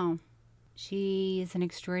 I know. She's an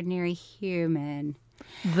extraordinary human.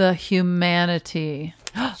 The humanity.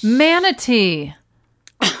 Manatee.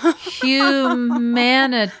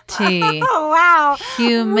 Humanity. Oh, wow.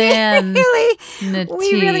 Humanity.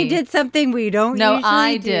 We really did something we don't usually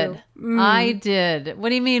I do. did. I did. What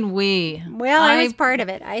do you mean we? Well, I was part of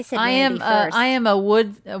it. I said Mandy first. I am a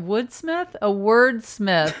woodsmith? A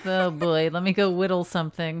wordsmith. Oh, boy. Let me go whittle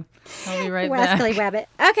something. I'll be right back. Wascally Rabbit.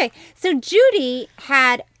 Okay, so Judy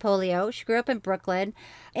had polio. She grew up in Brooklyn,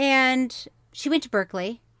 and she went to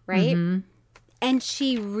Berkeley, right? Mm-hmm. And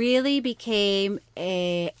she really became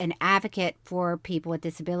an advocate for people with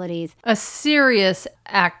disabilities. A serious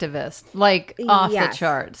activist, like off the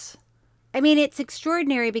charts. I mean, it's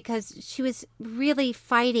extraordinary because she was really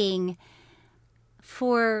fighting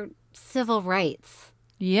for civil rights.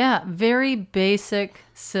 Yeah, very basic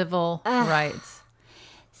civil rights.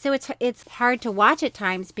 So it's hard to watch at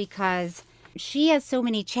times because she has so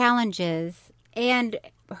many challenges, and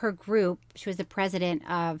her group, she was the president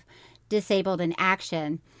of Disabled in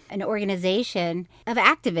Action, an organization of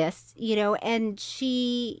activists, and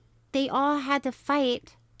they all had to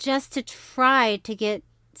fight just to try to get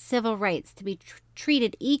civil rights to be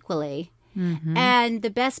treated equally. Mm-hmm. And the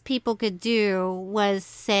best people could do was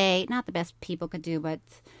say, not the best people could do, but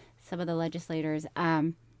some of the legislators,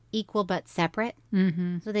 equal but separate.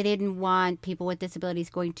 Mm-hmm. So they didn't want people with disabilities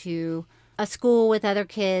going to a school with other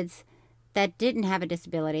kids that didn't have a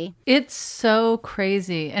disability. It's so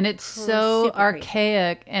crazy, and it's so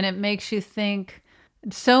archaic, and it makes you think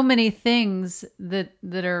so many things that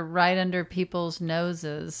are right under people's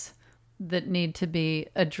noses that need to be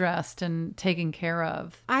addressed and taken care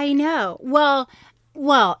of. I know.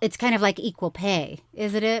 Well, it's kind of like equal pay,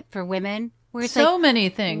 isn't it, for women? Where it's so many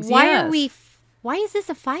things. Why is this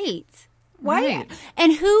a fight? Why? Right.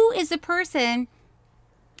 And who is the person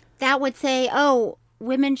that would say, "Oh,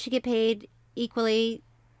 women should get paid equally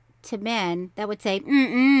to men," that would say,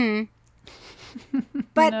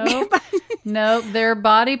 But no, their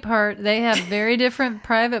body part, they have very different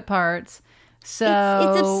private parts. So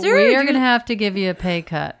it's absurd. We are going to have to give you a pay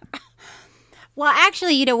cut. Well,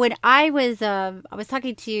 actually, when I was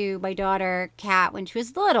talking to my daughter, Kat, when she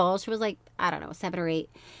was little, she was like, I don't know, 7 or 8.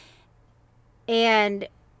 And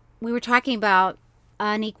we were talking about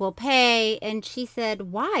unequal pay, and she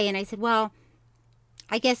said, why? And I said, well,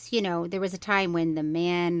 I guess, there was a time when the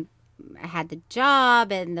man had the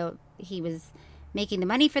job and he was making the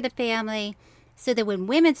money for the family. So that when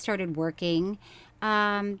women started working,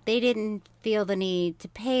 they didn't feel the need to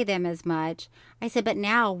pay them as much. I said, but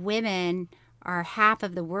now women are half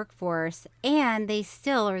of the workforce, and they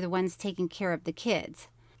still are the ones taking care of the kids.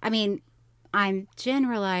 I mean, I'm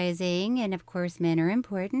generalizing, and of course men are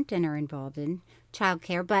important and are involved in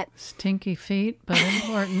childcare, but... Stinky feet, but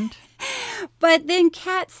important. But then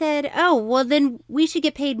Kat said, oh, well, then we should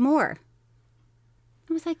get paid more.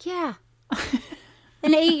 I was like, yeah.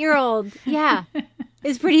 An 8-year-old, yeah.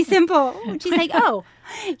 It's pretty simple. She's like, oh,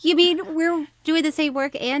 you mean we're doing the same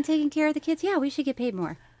work and taking care of the kids? Yeah, we should get paid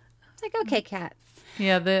more. I was like, okay, Kat.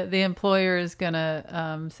 Yeah, the employer is going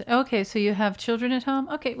to say, okay, so you have children at home?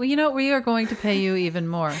 Okay, well, we are going to pay you even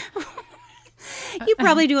more. You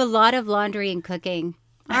probably do a lot of laundry and cooking.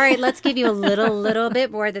 All right, let's give you a little bit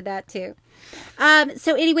more than that, too.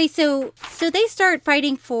 So anyway, so they start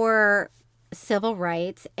fighting for civil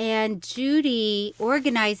rights, and Judy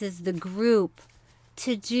organizes the group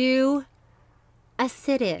to do a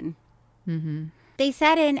sit-in. Mm-hmm. They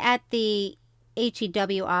sat in at the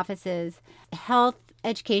HEW offices, Health,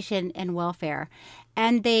 Education, and Welfare,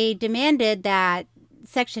 and they demanded that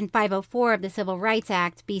Section 504 of the Civil Rights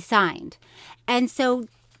Act be signed. And so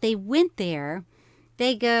they went there.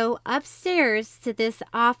 They go upstairs to this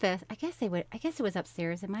office. I guess it was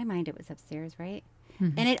upstairs. In my mind, it was upstairs, right?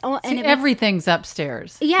 Mm-hmm. And everything's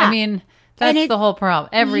upstairs. Yeah. I mean, that's the whole problem.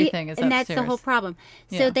 Everything is upstairs. And that's the whole problem.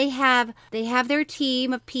 So they have their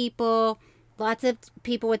team of people, lots of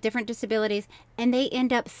people with different disabilities, and they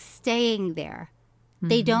end up staying there. Mm-hmm.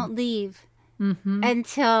 They don't leave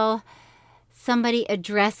until somebody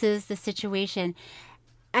addresses the situation.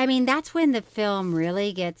 I mean, that's when the film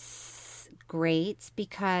really gets great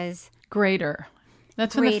because... Greater.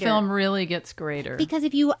 That's when the film really gets greater. Because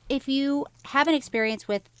if you have an experience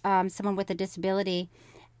with someone with a disability,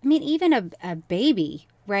 I mean, even a baby,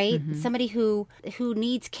 right? Mm-hmm. Somebody who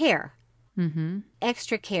needs care,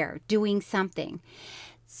 extra care, doing something.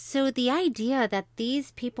 So the idea that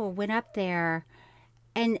these people went up there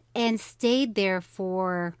and stayed there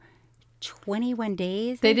for 21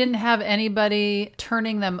 days. They didn't have anybody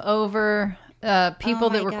turning them over.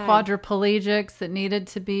 People that were quadriplegics that needed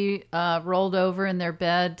to be rolled over in their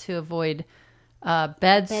bed to avoid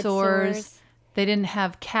bed sores. They didn't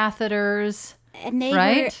have catheters. And they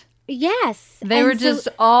right? Yes. They were just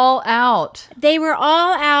all out. They were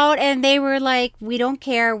all out, and they were like, we don't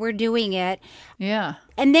care. We're doing it. Yeah.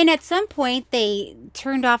 And then at some point, they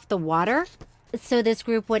turned off the water so this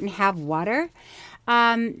group wouldn't have water.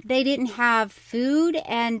 They didn't have food,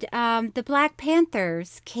 and the Black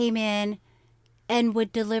Panthers came in and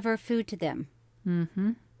would deliver food to them,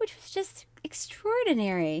 which was just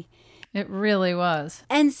extraordinary. It really was.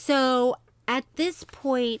 And so at this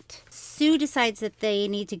point, Sue decides that they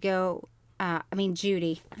need to go.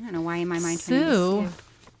 Judy. I don't know why in my mind. Sue.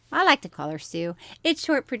 I like to call her Sue. It's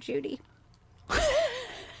short for Judy.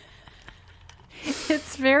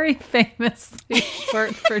 It's very famously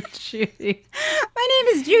short for Judy. My name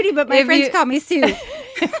is Judy, but my friends call me Sue.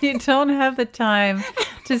 If you don't have the time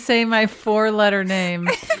to say my 4-letter name,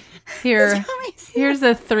 here's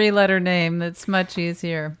a 3-letter name that's much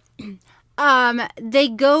easier.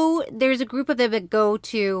 There's a group of them that go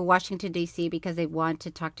to Washington, D.C. because they want to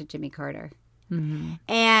talk to Jimmy Carter. Mm-hmm.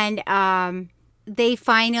 And they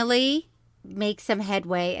finally make some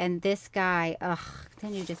headway, and this guy,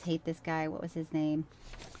 don't you just hate this guy? What was his name?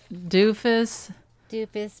 Doofus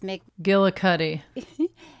McGillicuddy.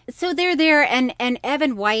 So they're there, and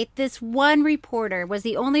Evan White, this one reporter, was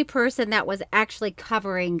the only person that was actually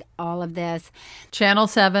covering all of this. Channel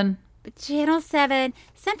 7.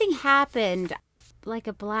 Something happened, like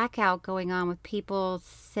a blackout going on with people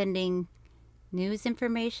sending news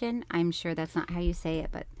information. I'm sure that's not how you say it,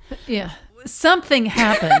 but... Yeah, something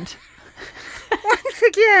happened. Once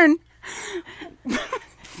again.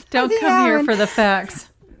 Don't come here for the facts.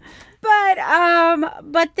 But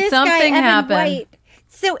this something guy, Evan happened. White.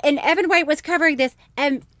 So, and Evan White was covering this,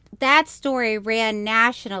 and that story ran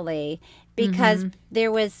nationally because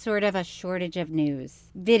there was sort of a shortage of news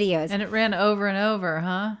videos. And it ran over and over,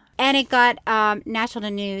 huh? And it got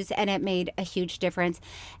national news, and it made a huge difference.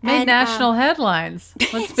 Made national headlines.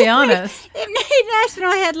 Let's be honest. It made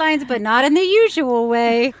national headlines, but not in the usual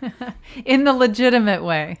way. In the legitimate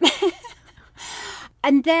way.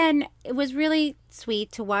 And then it was really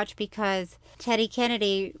sweet to watch because Teddy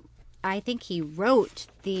Kennedy, I think he wrote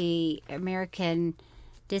the American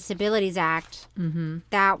Disabilities Act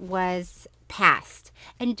that was passed.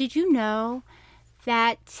 And did you know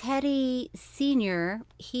that Teddy Sr.,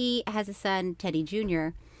 he has a son, Teddy Jr.,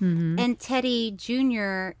 and Teddy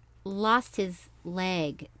Jr. lost his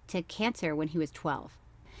leg to cancer when he was 12.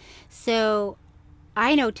 So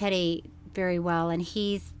I know Teddy very well, and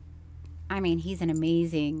he's an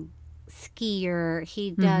amazing skier.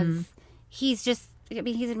 He's an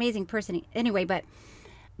amazing person. Anyway, but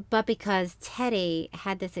because Teddy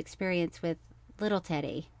had this experience with little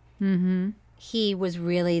Teddy, he was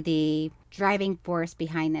really the driving force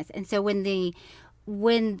behind this. And so when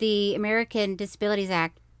the American Disabilities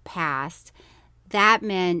Act passed, that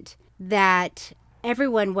meant that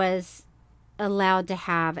everyone was allowed to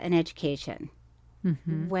have an education,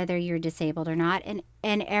 whether you're disabled or not. And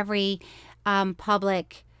every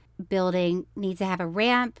public building needs to have a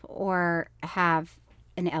ramp or have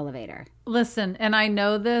an elevator. Listen, and I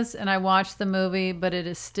know this, and I watched the movie, but it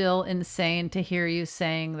is still insane to hear you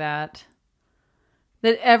saying that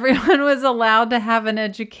everyone was allowed to have an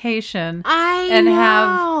education and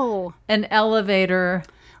have an elevator.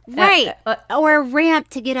 Right. Or a ramp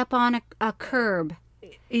to get up on a curb.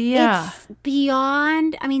 Yeah. It's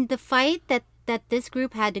beyond, the fight that this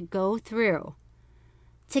group had to go through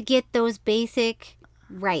to get those basic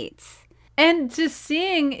rights. And just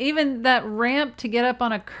seeing even that ramp to get up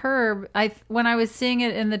on a curb, when I was seeing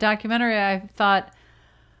it in the documentary, I thought,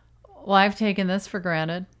 well, I've taken this for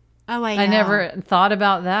granted. Oh, I know. I never thought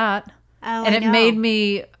about that. Oh, and I it know. made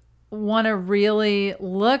me want to really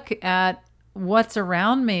look at what's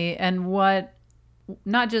around me and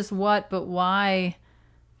not just what, but why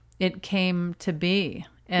it came to be.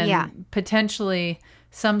 And potentially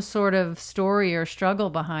some sort of story or struggle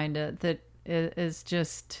behind it that is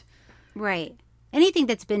just... Right. Anything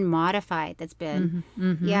that's been modified, that's been...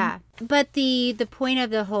 Yeah. But the point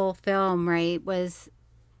of the whole film, right, was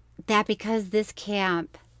that because this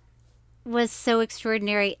camp was so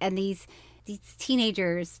extraordinary and these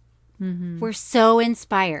teenagers were so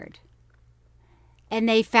inspired. And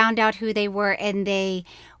they found out who they were, and they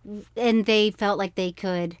felt like they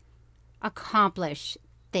could accomplish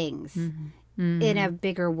things in a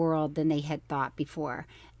bigger world than they had thought before.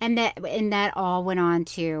 And that all went on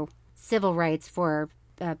to civil rights for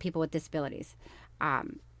people with disabilities.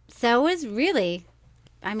 So it was really,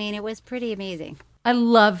 it was pretty amazing. I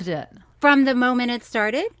loved it. From the moment it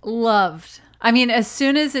started? Loved. As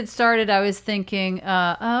soon as it started, I was thinking,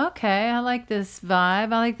 okay, I like this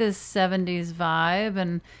vibe. I like this 70s vibe.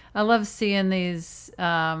 And I love seeing these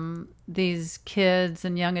kids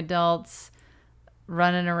and young adults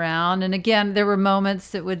running around. And again, there were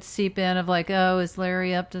moments that would seep in of like, oh, is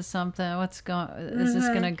Larry up to something? Is this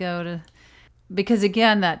going to go to... Because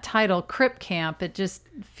again, that title, Crip Camp, it just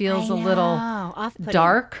feels a little off-putting.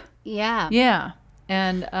 dark. Yeah. Yeah.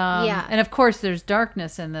 And of course there's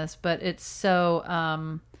darkness in this, but it's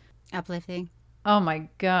so uplifting. Oh my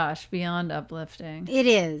gosh, beyond uplifting. It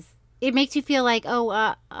is. It makes you feel like,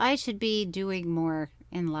 I should be doing more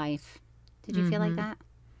in life. Did you feel like that?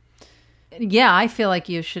 Yeah, I feel like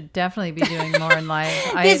you should definitely be doing more in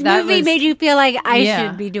life. This movie made you feel like I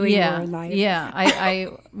should be doing more in life. Yeah,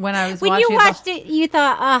 when I was when watching you watched it, you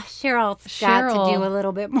thought, Cheryl's got to do a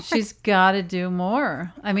little bit more. She's got to do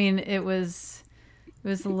more. It was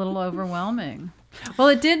a little overwhelming. Well,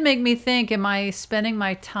 it did make me think, am I spending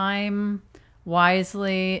my time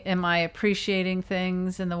wisely? Am I appreciating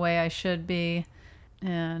things in the way I should be?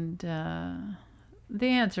 And the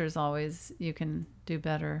answer is always you can do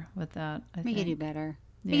better with that, I think. We can do better.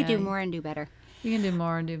 We can do more and do better. You can do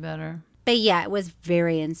more and do better. But yeah, it was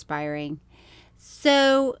very inspiring.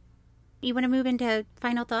 So, you want to move into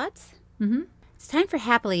final thoughts? Mm-hmm. It's time for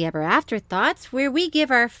Happily Ever After Thoughts, where we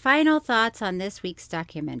give our final thoughts on this week's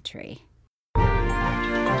documentary.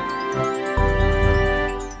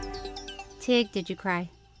 Tig, did you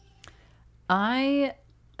cry? I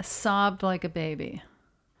sobbed like a baby.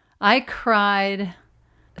 I cried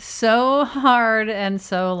so hard and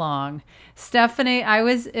so long. Stephanie, I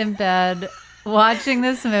was in bed watching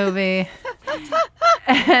this movie,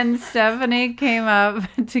 and Stephanie came up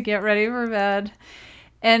to get ready for bed.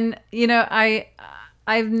 And,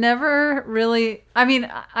 I've never really,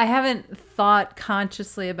 I haven't thought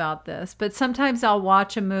consciously about this, but sometimes I'll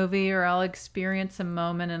watch a movie or I'll experience a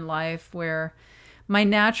moment in life where my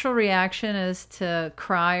natural reaction is to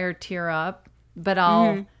cry or tear up, but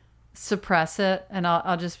I'll suppress it and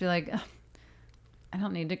I'll just be like, I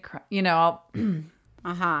don't need to cry.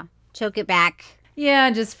 I'll choke it back. Yeah,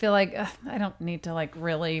 I just feel like I don't need to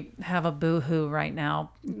really have a boo-hoo right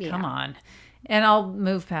now. Yeah. Come on. And I'll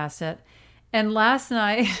move past it. And last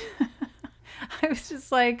night, I was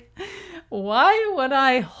just like, why would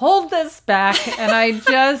I hold this back? And I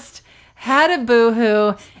just had a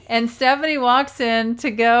boo-hoo. And Stephanie walks in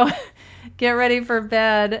to go get ready for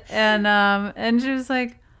bed. And she was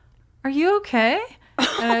like, are you okay?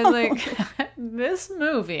 And I was like, this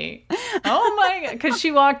movie. Oh my God. Because she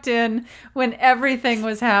walked in when everything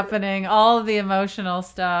was happening, all of the emotional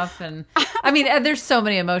stuff. And there's so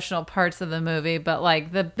many emotional parts of the movie, but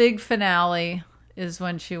the big finale is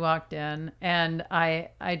when she walked in. And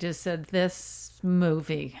I just said, this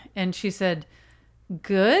movie. And she said,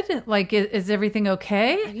 good? Is everything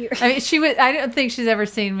okay? I don't think she's ever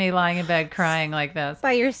seen me lying in bed crying like this.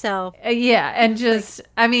 By yourself. Yeah. And just,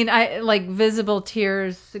 I visible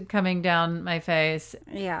tears coming down my face.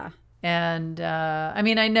 Yeah. And,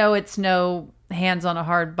 I know it's no hands on a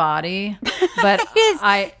hard body, but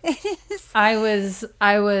I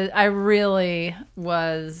really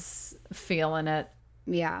was feeling it.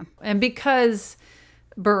 Yeah. And because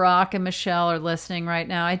Barack and Michelle are listening right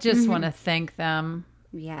now, I just want to thank them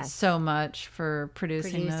so much for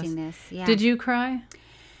producing this. Yeah. Did you cry?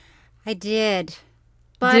 I did.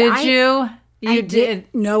 But did you? You did?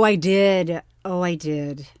 No, I did. Oh, I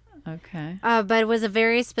did. Okay. But it was a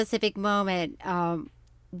very specific moment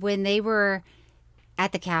when they were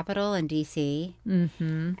at the Capitol in D.C.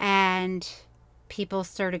 And people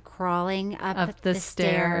started crawling up the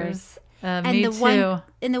stairs. Me too.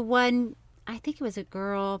 The one, I think it was a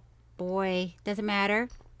girl, boy, doesn't matter.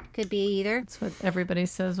 Could be either. That's what everybody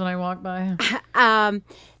says when I walk by.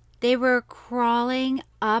 They were crawling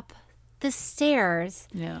up the stairs.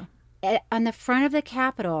 Yeah. On the front of the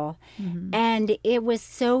Capitol, and it was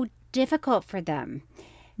so difficult for them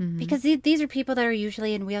because these are people that are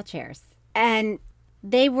usually in wheelchairs, and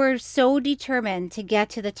they were so determined to get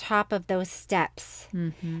to the top of those steps,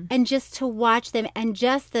 and just to watch them, and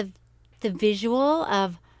just the visual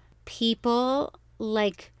of people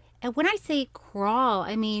and when I say crawl,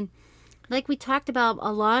 I mean, like we talked about,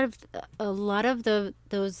 a lot of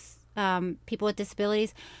those people with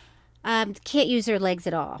disabilities can't use their legs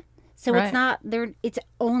at all. So Right. it's not it's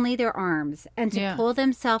only their arms. And to Yeah. pull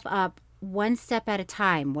themselves up one step at a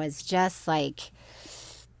time was just like,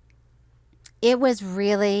 it was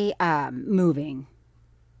really moving.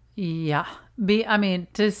 Yeah. I mean,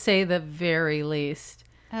 to say the very least.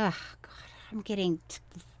 Oh, God.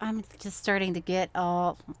 I'm just starting to get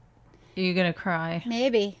all... Are you going to cry?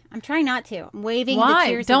 Maybe. I'm trying not to. I'm waving Why?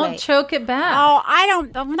 the tears Don't away. choke it back. Oh,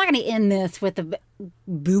 I'm not going to end this with the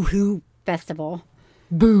Boo-hoo Festival.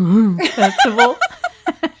 Boo-hoo Festival.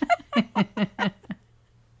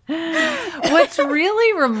 What's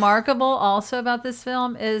really remarkable also about this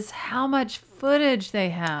film is how much footage they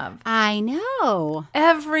have. I know.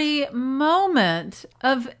 Every moment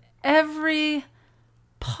of every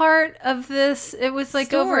part of this, it was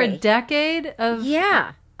like over a Story. decade of...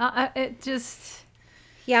 Yeah. It just...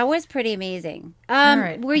 Yeah, it was pretty amazing. All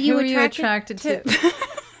right. Were you Who attracted to?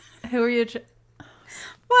 Who are you Well,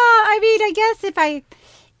 I mean, I guess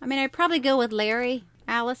I'd probably go with Larry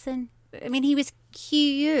Allison. I mean, he was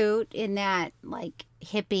cute in that like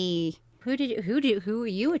hippie. Who were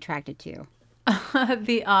you attracted to?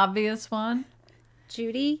 The obvious one.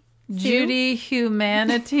 Judy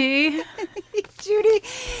Humanity. Judy.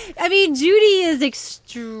 I mean, Judy is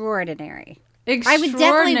extraordinary.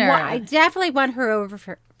 I definitely want her over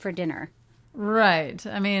for dinner. Right.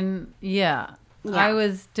 I mean, yeah. Yeah. I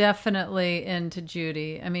was definitely into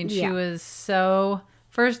Judy. I mean, she Yeah. was so,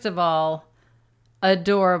 first of all,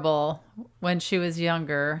 adorable when she was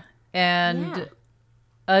younger and Yeah.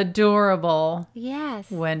 adorable Yes.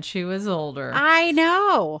 when she was older. I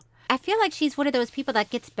know. I feel like she's one of those people that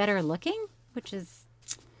gets better looking, which is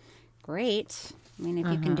great. I mean, if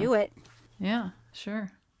you can do it. Yeah,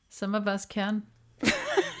 sure. Some of us can.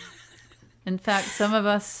 In fact, some of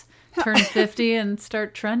us turn 50 and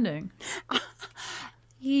start trending.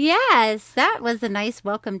 Yes, that was a nice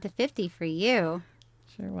welcome to 50 for you.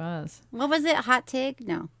 Sure was. What was it? Hot tig?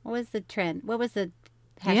 No. What was the trend? What was the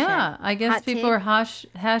hashtag? Yeah, I guess Hot people tig? are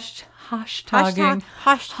hashtagging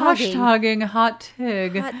hot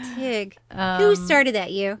tig. Hot tig. Who started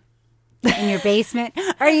that? You? In your basement?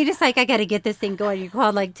 Or are you just like, I got to get this thing going? You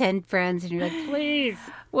called like 10 friends and you're like, please.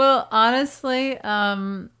 Well, honestly,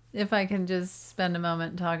 if I can just spend a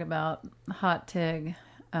moment and talk about hot tig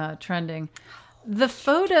trending, the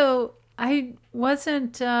photo, I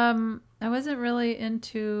wasn't really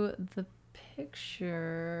into the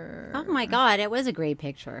picture. Oh my God, it was a great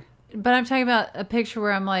picture. But I'm talking about a picture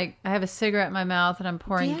where I'm like, I have a cigarette in my mouth and I'm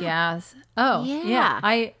pouring gas. Oh, Yeah.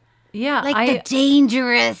 yeah. The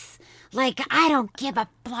dangerous, like, I don't give a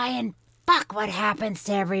flying fuck what happens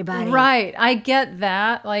to everybody. Right. I get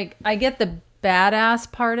that. Like, I get the badass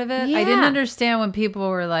part of it. I didn't Yeah. understand when people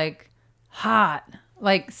were like, hot,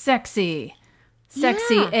 like sexy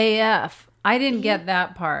AF. I didn't get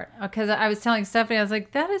that part because I was telling Stephanie, I was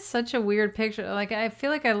like, that is such a weird picture. Like, I feel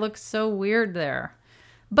like I look so weird there.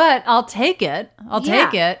 But I'll take it.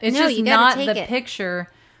 Take it. It's No, just you gotta not take the it. picture.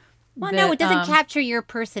 Well, that, no, it doesn't capture your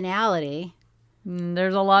personality.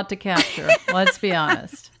 There's a lot to capture. Let's be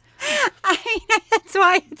honest. That's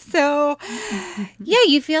why it's so. Yeah,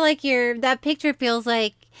 you feel like that picture feels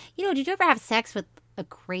like, did you ever have sex with a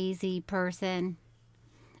crazy person?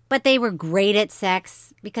 But they were great at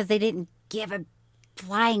sex because they didn't give a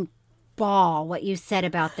flying ball what you said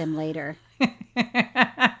about them later.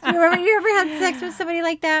 You ever had sex with somebody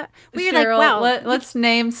like that? Where you're Cheryl, like, wow. let's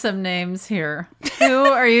name some names here. Who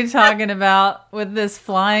are you talking about with this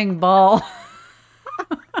flying ball?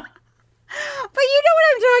 But you know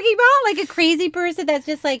what I'm talking about? Like a crazy person that's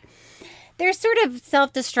just like, they're sort of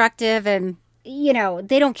self-destructive and,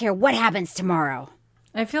 they don't care what happens tomorrow.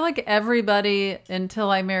 I feel like everybody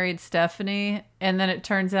until I married Stephanie, and then it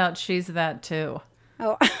turns out she's that too.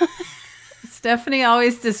 Oh. Stephanie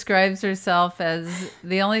always describes herself as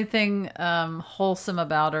the only thing wholesome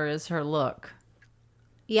about her is her look.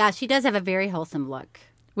 Yeah, she does have a very wholesome look.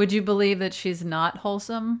 Would you believe that she's not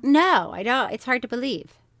wholesome? No, I don't. It's hard to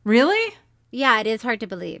believe. Really? Yeah, it is hard to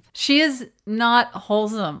believe. She is not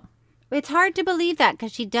wholesome. It's hard to believe that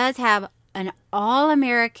because she does have an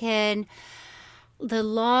all-American, the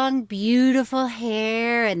long, beautiful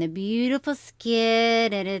hair and the beautiful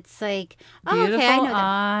skin. And it's like, Beautiful okay, I know that.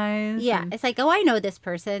 eyes. Yeah, and- it's like, oh, I know this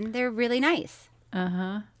person. They're really nice.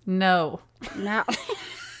 Uh-huh. No. No.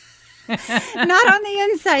 Not on the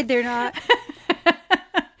inside, they're not.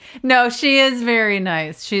 No, she is very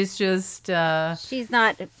nice. She's just... She's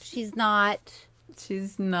not. She's not.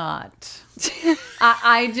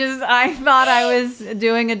 I thought I was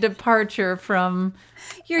doing a departure from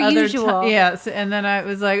Your usual. yes, and then I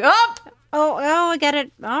was like, oh, I got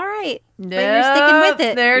it. All right. no, But you're sticking with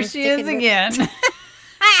it. There You're she is sticking with- again.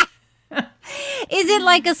 Is it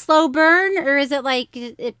like a slow burn, or is it like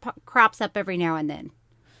it crops up every now and then?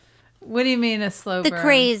 What do you mean a slow burn? The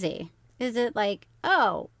crazy. Is it like,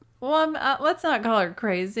 oh... Well, let's not call her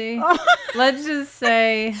crazy. Let's just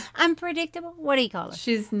say... Unpredictable? What do you call her?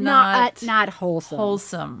 She's not wholesome.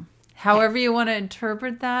 Wholesome. However you want to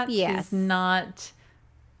interpret that, yes. She's not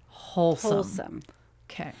wholesome. Wholesome.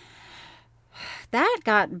 Okay. That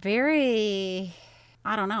got very...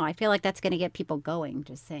 I don't know. I feel like that's going to get people going,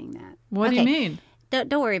 just saying that. What do you mean?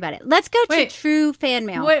 Don't worry about it. Let's go to true fan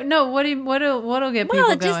mail. Wait, no. What'll get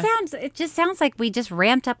people going? It just sounds like we just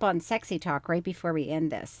ramped up on sexy talk right before we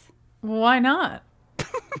end this. Why not?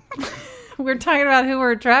 We're talking about who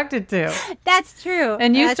we're attracted to. That's true.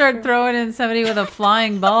 And you start throwing in somebody with a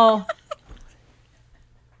flying ball.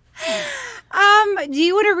 Do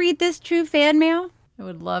you want to read this true fan mail? I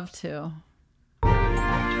would love to.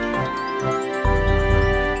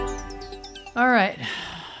 All right.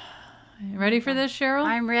 You ready for this, Cheryl?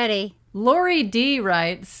 I'm ready. Lori D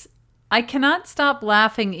writes, I cannot stop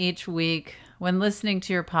laughing each week when listening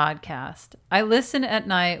to your podcast. I listen at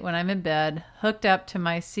night when I'm in bed, hooked up to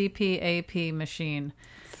my CPAP machine.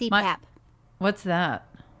 CPAP. What's that?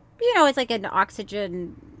 You know, it's like an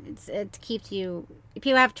oxygen. It keeps you, if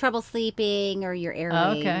you have trouble sleeping or your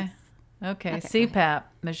airways. Okay. CPAP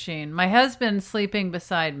machine. My husband's sleeping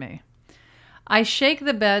beside me. I shake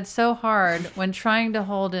the bed so hard when trying to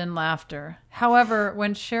hold in laughter. However,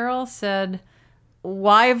 when Cheryl said,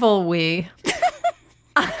 "Why will we?"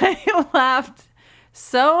 I laughed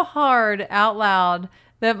so hard out loud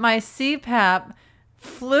that my CPAP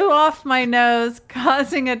flew off my nose,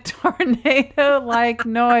 causing a tornado-like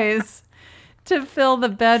noise to fill the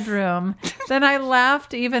bedroom. Then I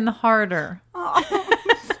laughed even harder.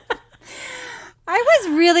 I was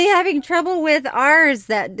really having trouble with ours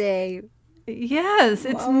that day. Yes,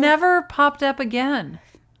 it's never popped up again.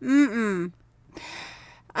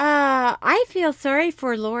 I feel sorry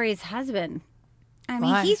for Lori's husband. I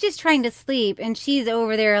mean, he's just trying to sleep, and she's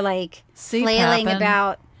over there like flailing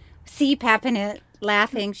about, CPAPing it,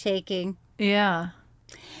 laughing, shaking. Yeah.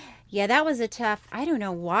 Yeah, that was a tough... I don't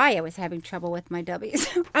know why I was having trouble with my W's.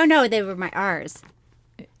 Oh, no, they were my R's.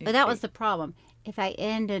 But that was the problem. If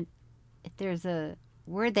there's a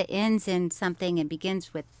word that ends in something and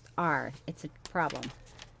begins with R, it's a problem.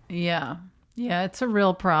 Yeah. Yeah, it's a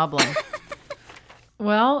real problem.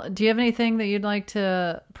 Well, do you have anything that you'd like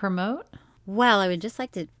to promote? Well, I would just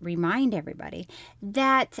like to remind everybody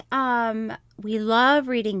that we love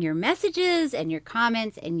reading your messages and your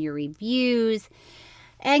comments and your reviews.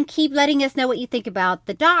 And keep letting us know what you think about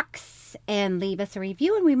the docs and leave us a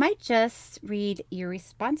review. And we might just read your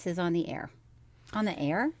responses on the air. On the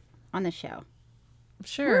air? On the show.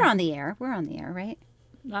 Sure. We're on the air. We're on the air, right?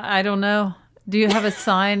 I don't know. Do you have a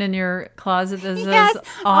sign in your closet that says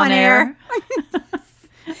on air?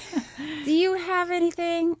 Do you have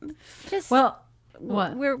anything? Well,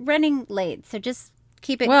 what? We're running late, so just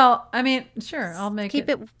keep it. Well, I mean, sure, I'll make keep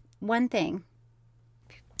it one thing.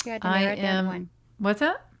 You had to narrow it down to one. What's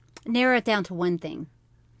that? Narrow it down to one thing.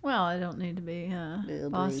 Well, I don't need to be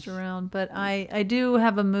bossed around, but I do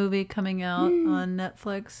have a movie coming out on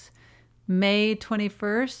Netflix May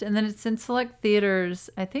 21st, and then it's in select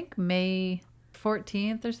theaters, I think May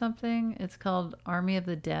 14th or something. It's called Army of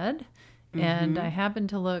the Dead, and I happen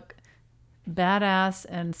to look badass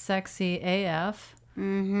and sexy AF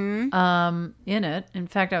in it. In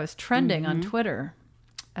fact, I was trending on Twitter.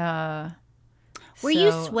 Were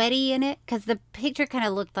you sweaty in it? Because the picture kind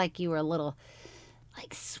of looked like you were a little,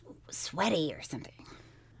 like, sweaty or something.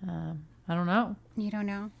 I don't know. You don't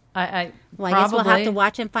know? Well, I guess we'll have to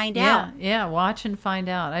watch and find out. Yeah, watch and find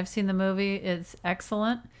out. I've seen the movie. It's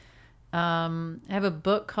excellent. I have a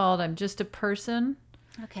book called I'm Just a Person.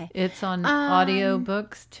 Okay. It's on audio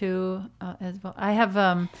books too as well. I have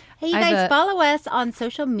hey, you guys follow us on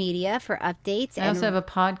social media for updates. I also have a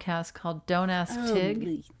podcast called Don't Ask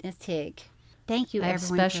Tig. That's Tig. Thank you, I have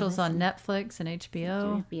everyone. Specials on Netflix and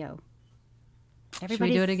HBO. Everybody's Should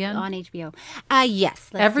we do it again? On HBO. Yes.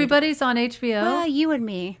 Everybody's on HBO? Well, you and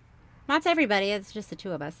me. Not everybody. It's just the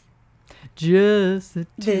two of us. Just the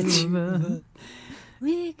two of us.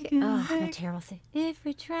 That's terrible. If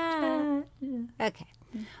we try. Okay.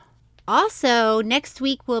 Also, next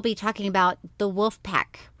week we'll be talking about The Wolf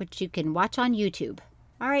Pack, which you can watch on YouTube.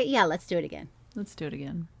 All right. Yeah, let's do it again. Let's do it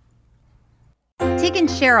again. Tig and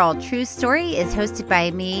Cheryl, True Story is hosted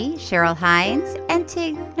by me, Cheryl Hines, and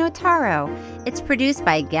Tig Notaro. It's produced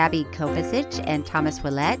by Gabby Kovacic and Thomas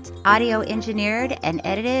Willett, audio engineered and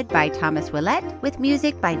edited by Thomas Willett, with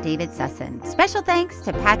music by David Sussin. Special thanks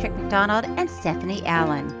to Patrick McDonald and Stephanie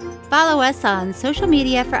Allen. Follow us on social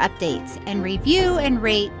media for updates and review and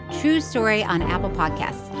rate True Story on Apple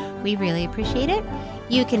Podcasts. We really appreciate it.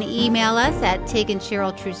 You can email us at Tig and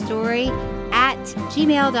Cheryl True Story at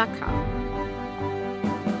gmail.com.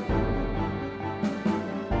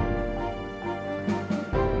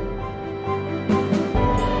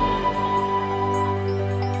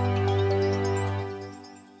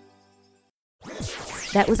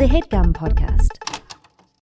 That was a HeadGum podcast.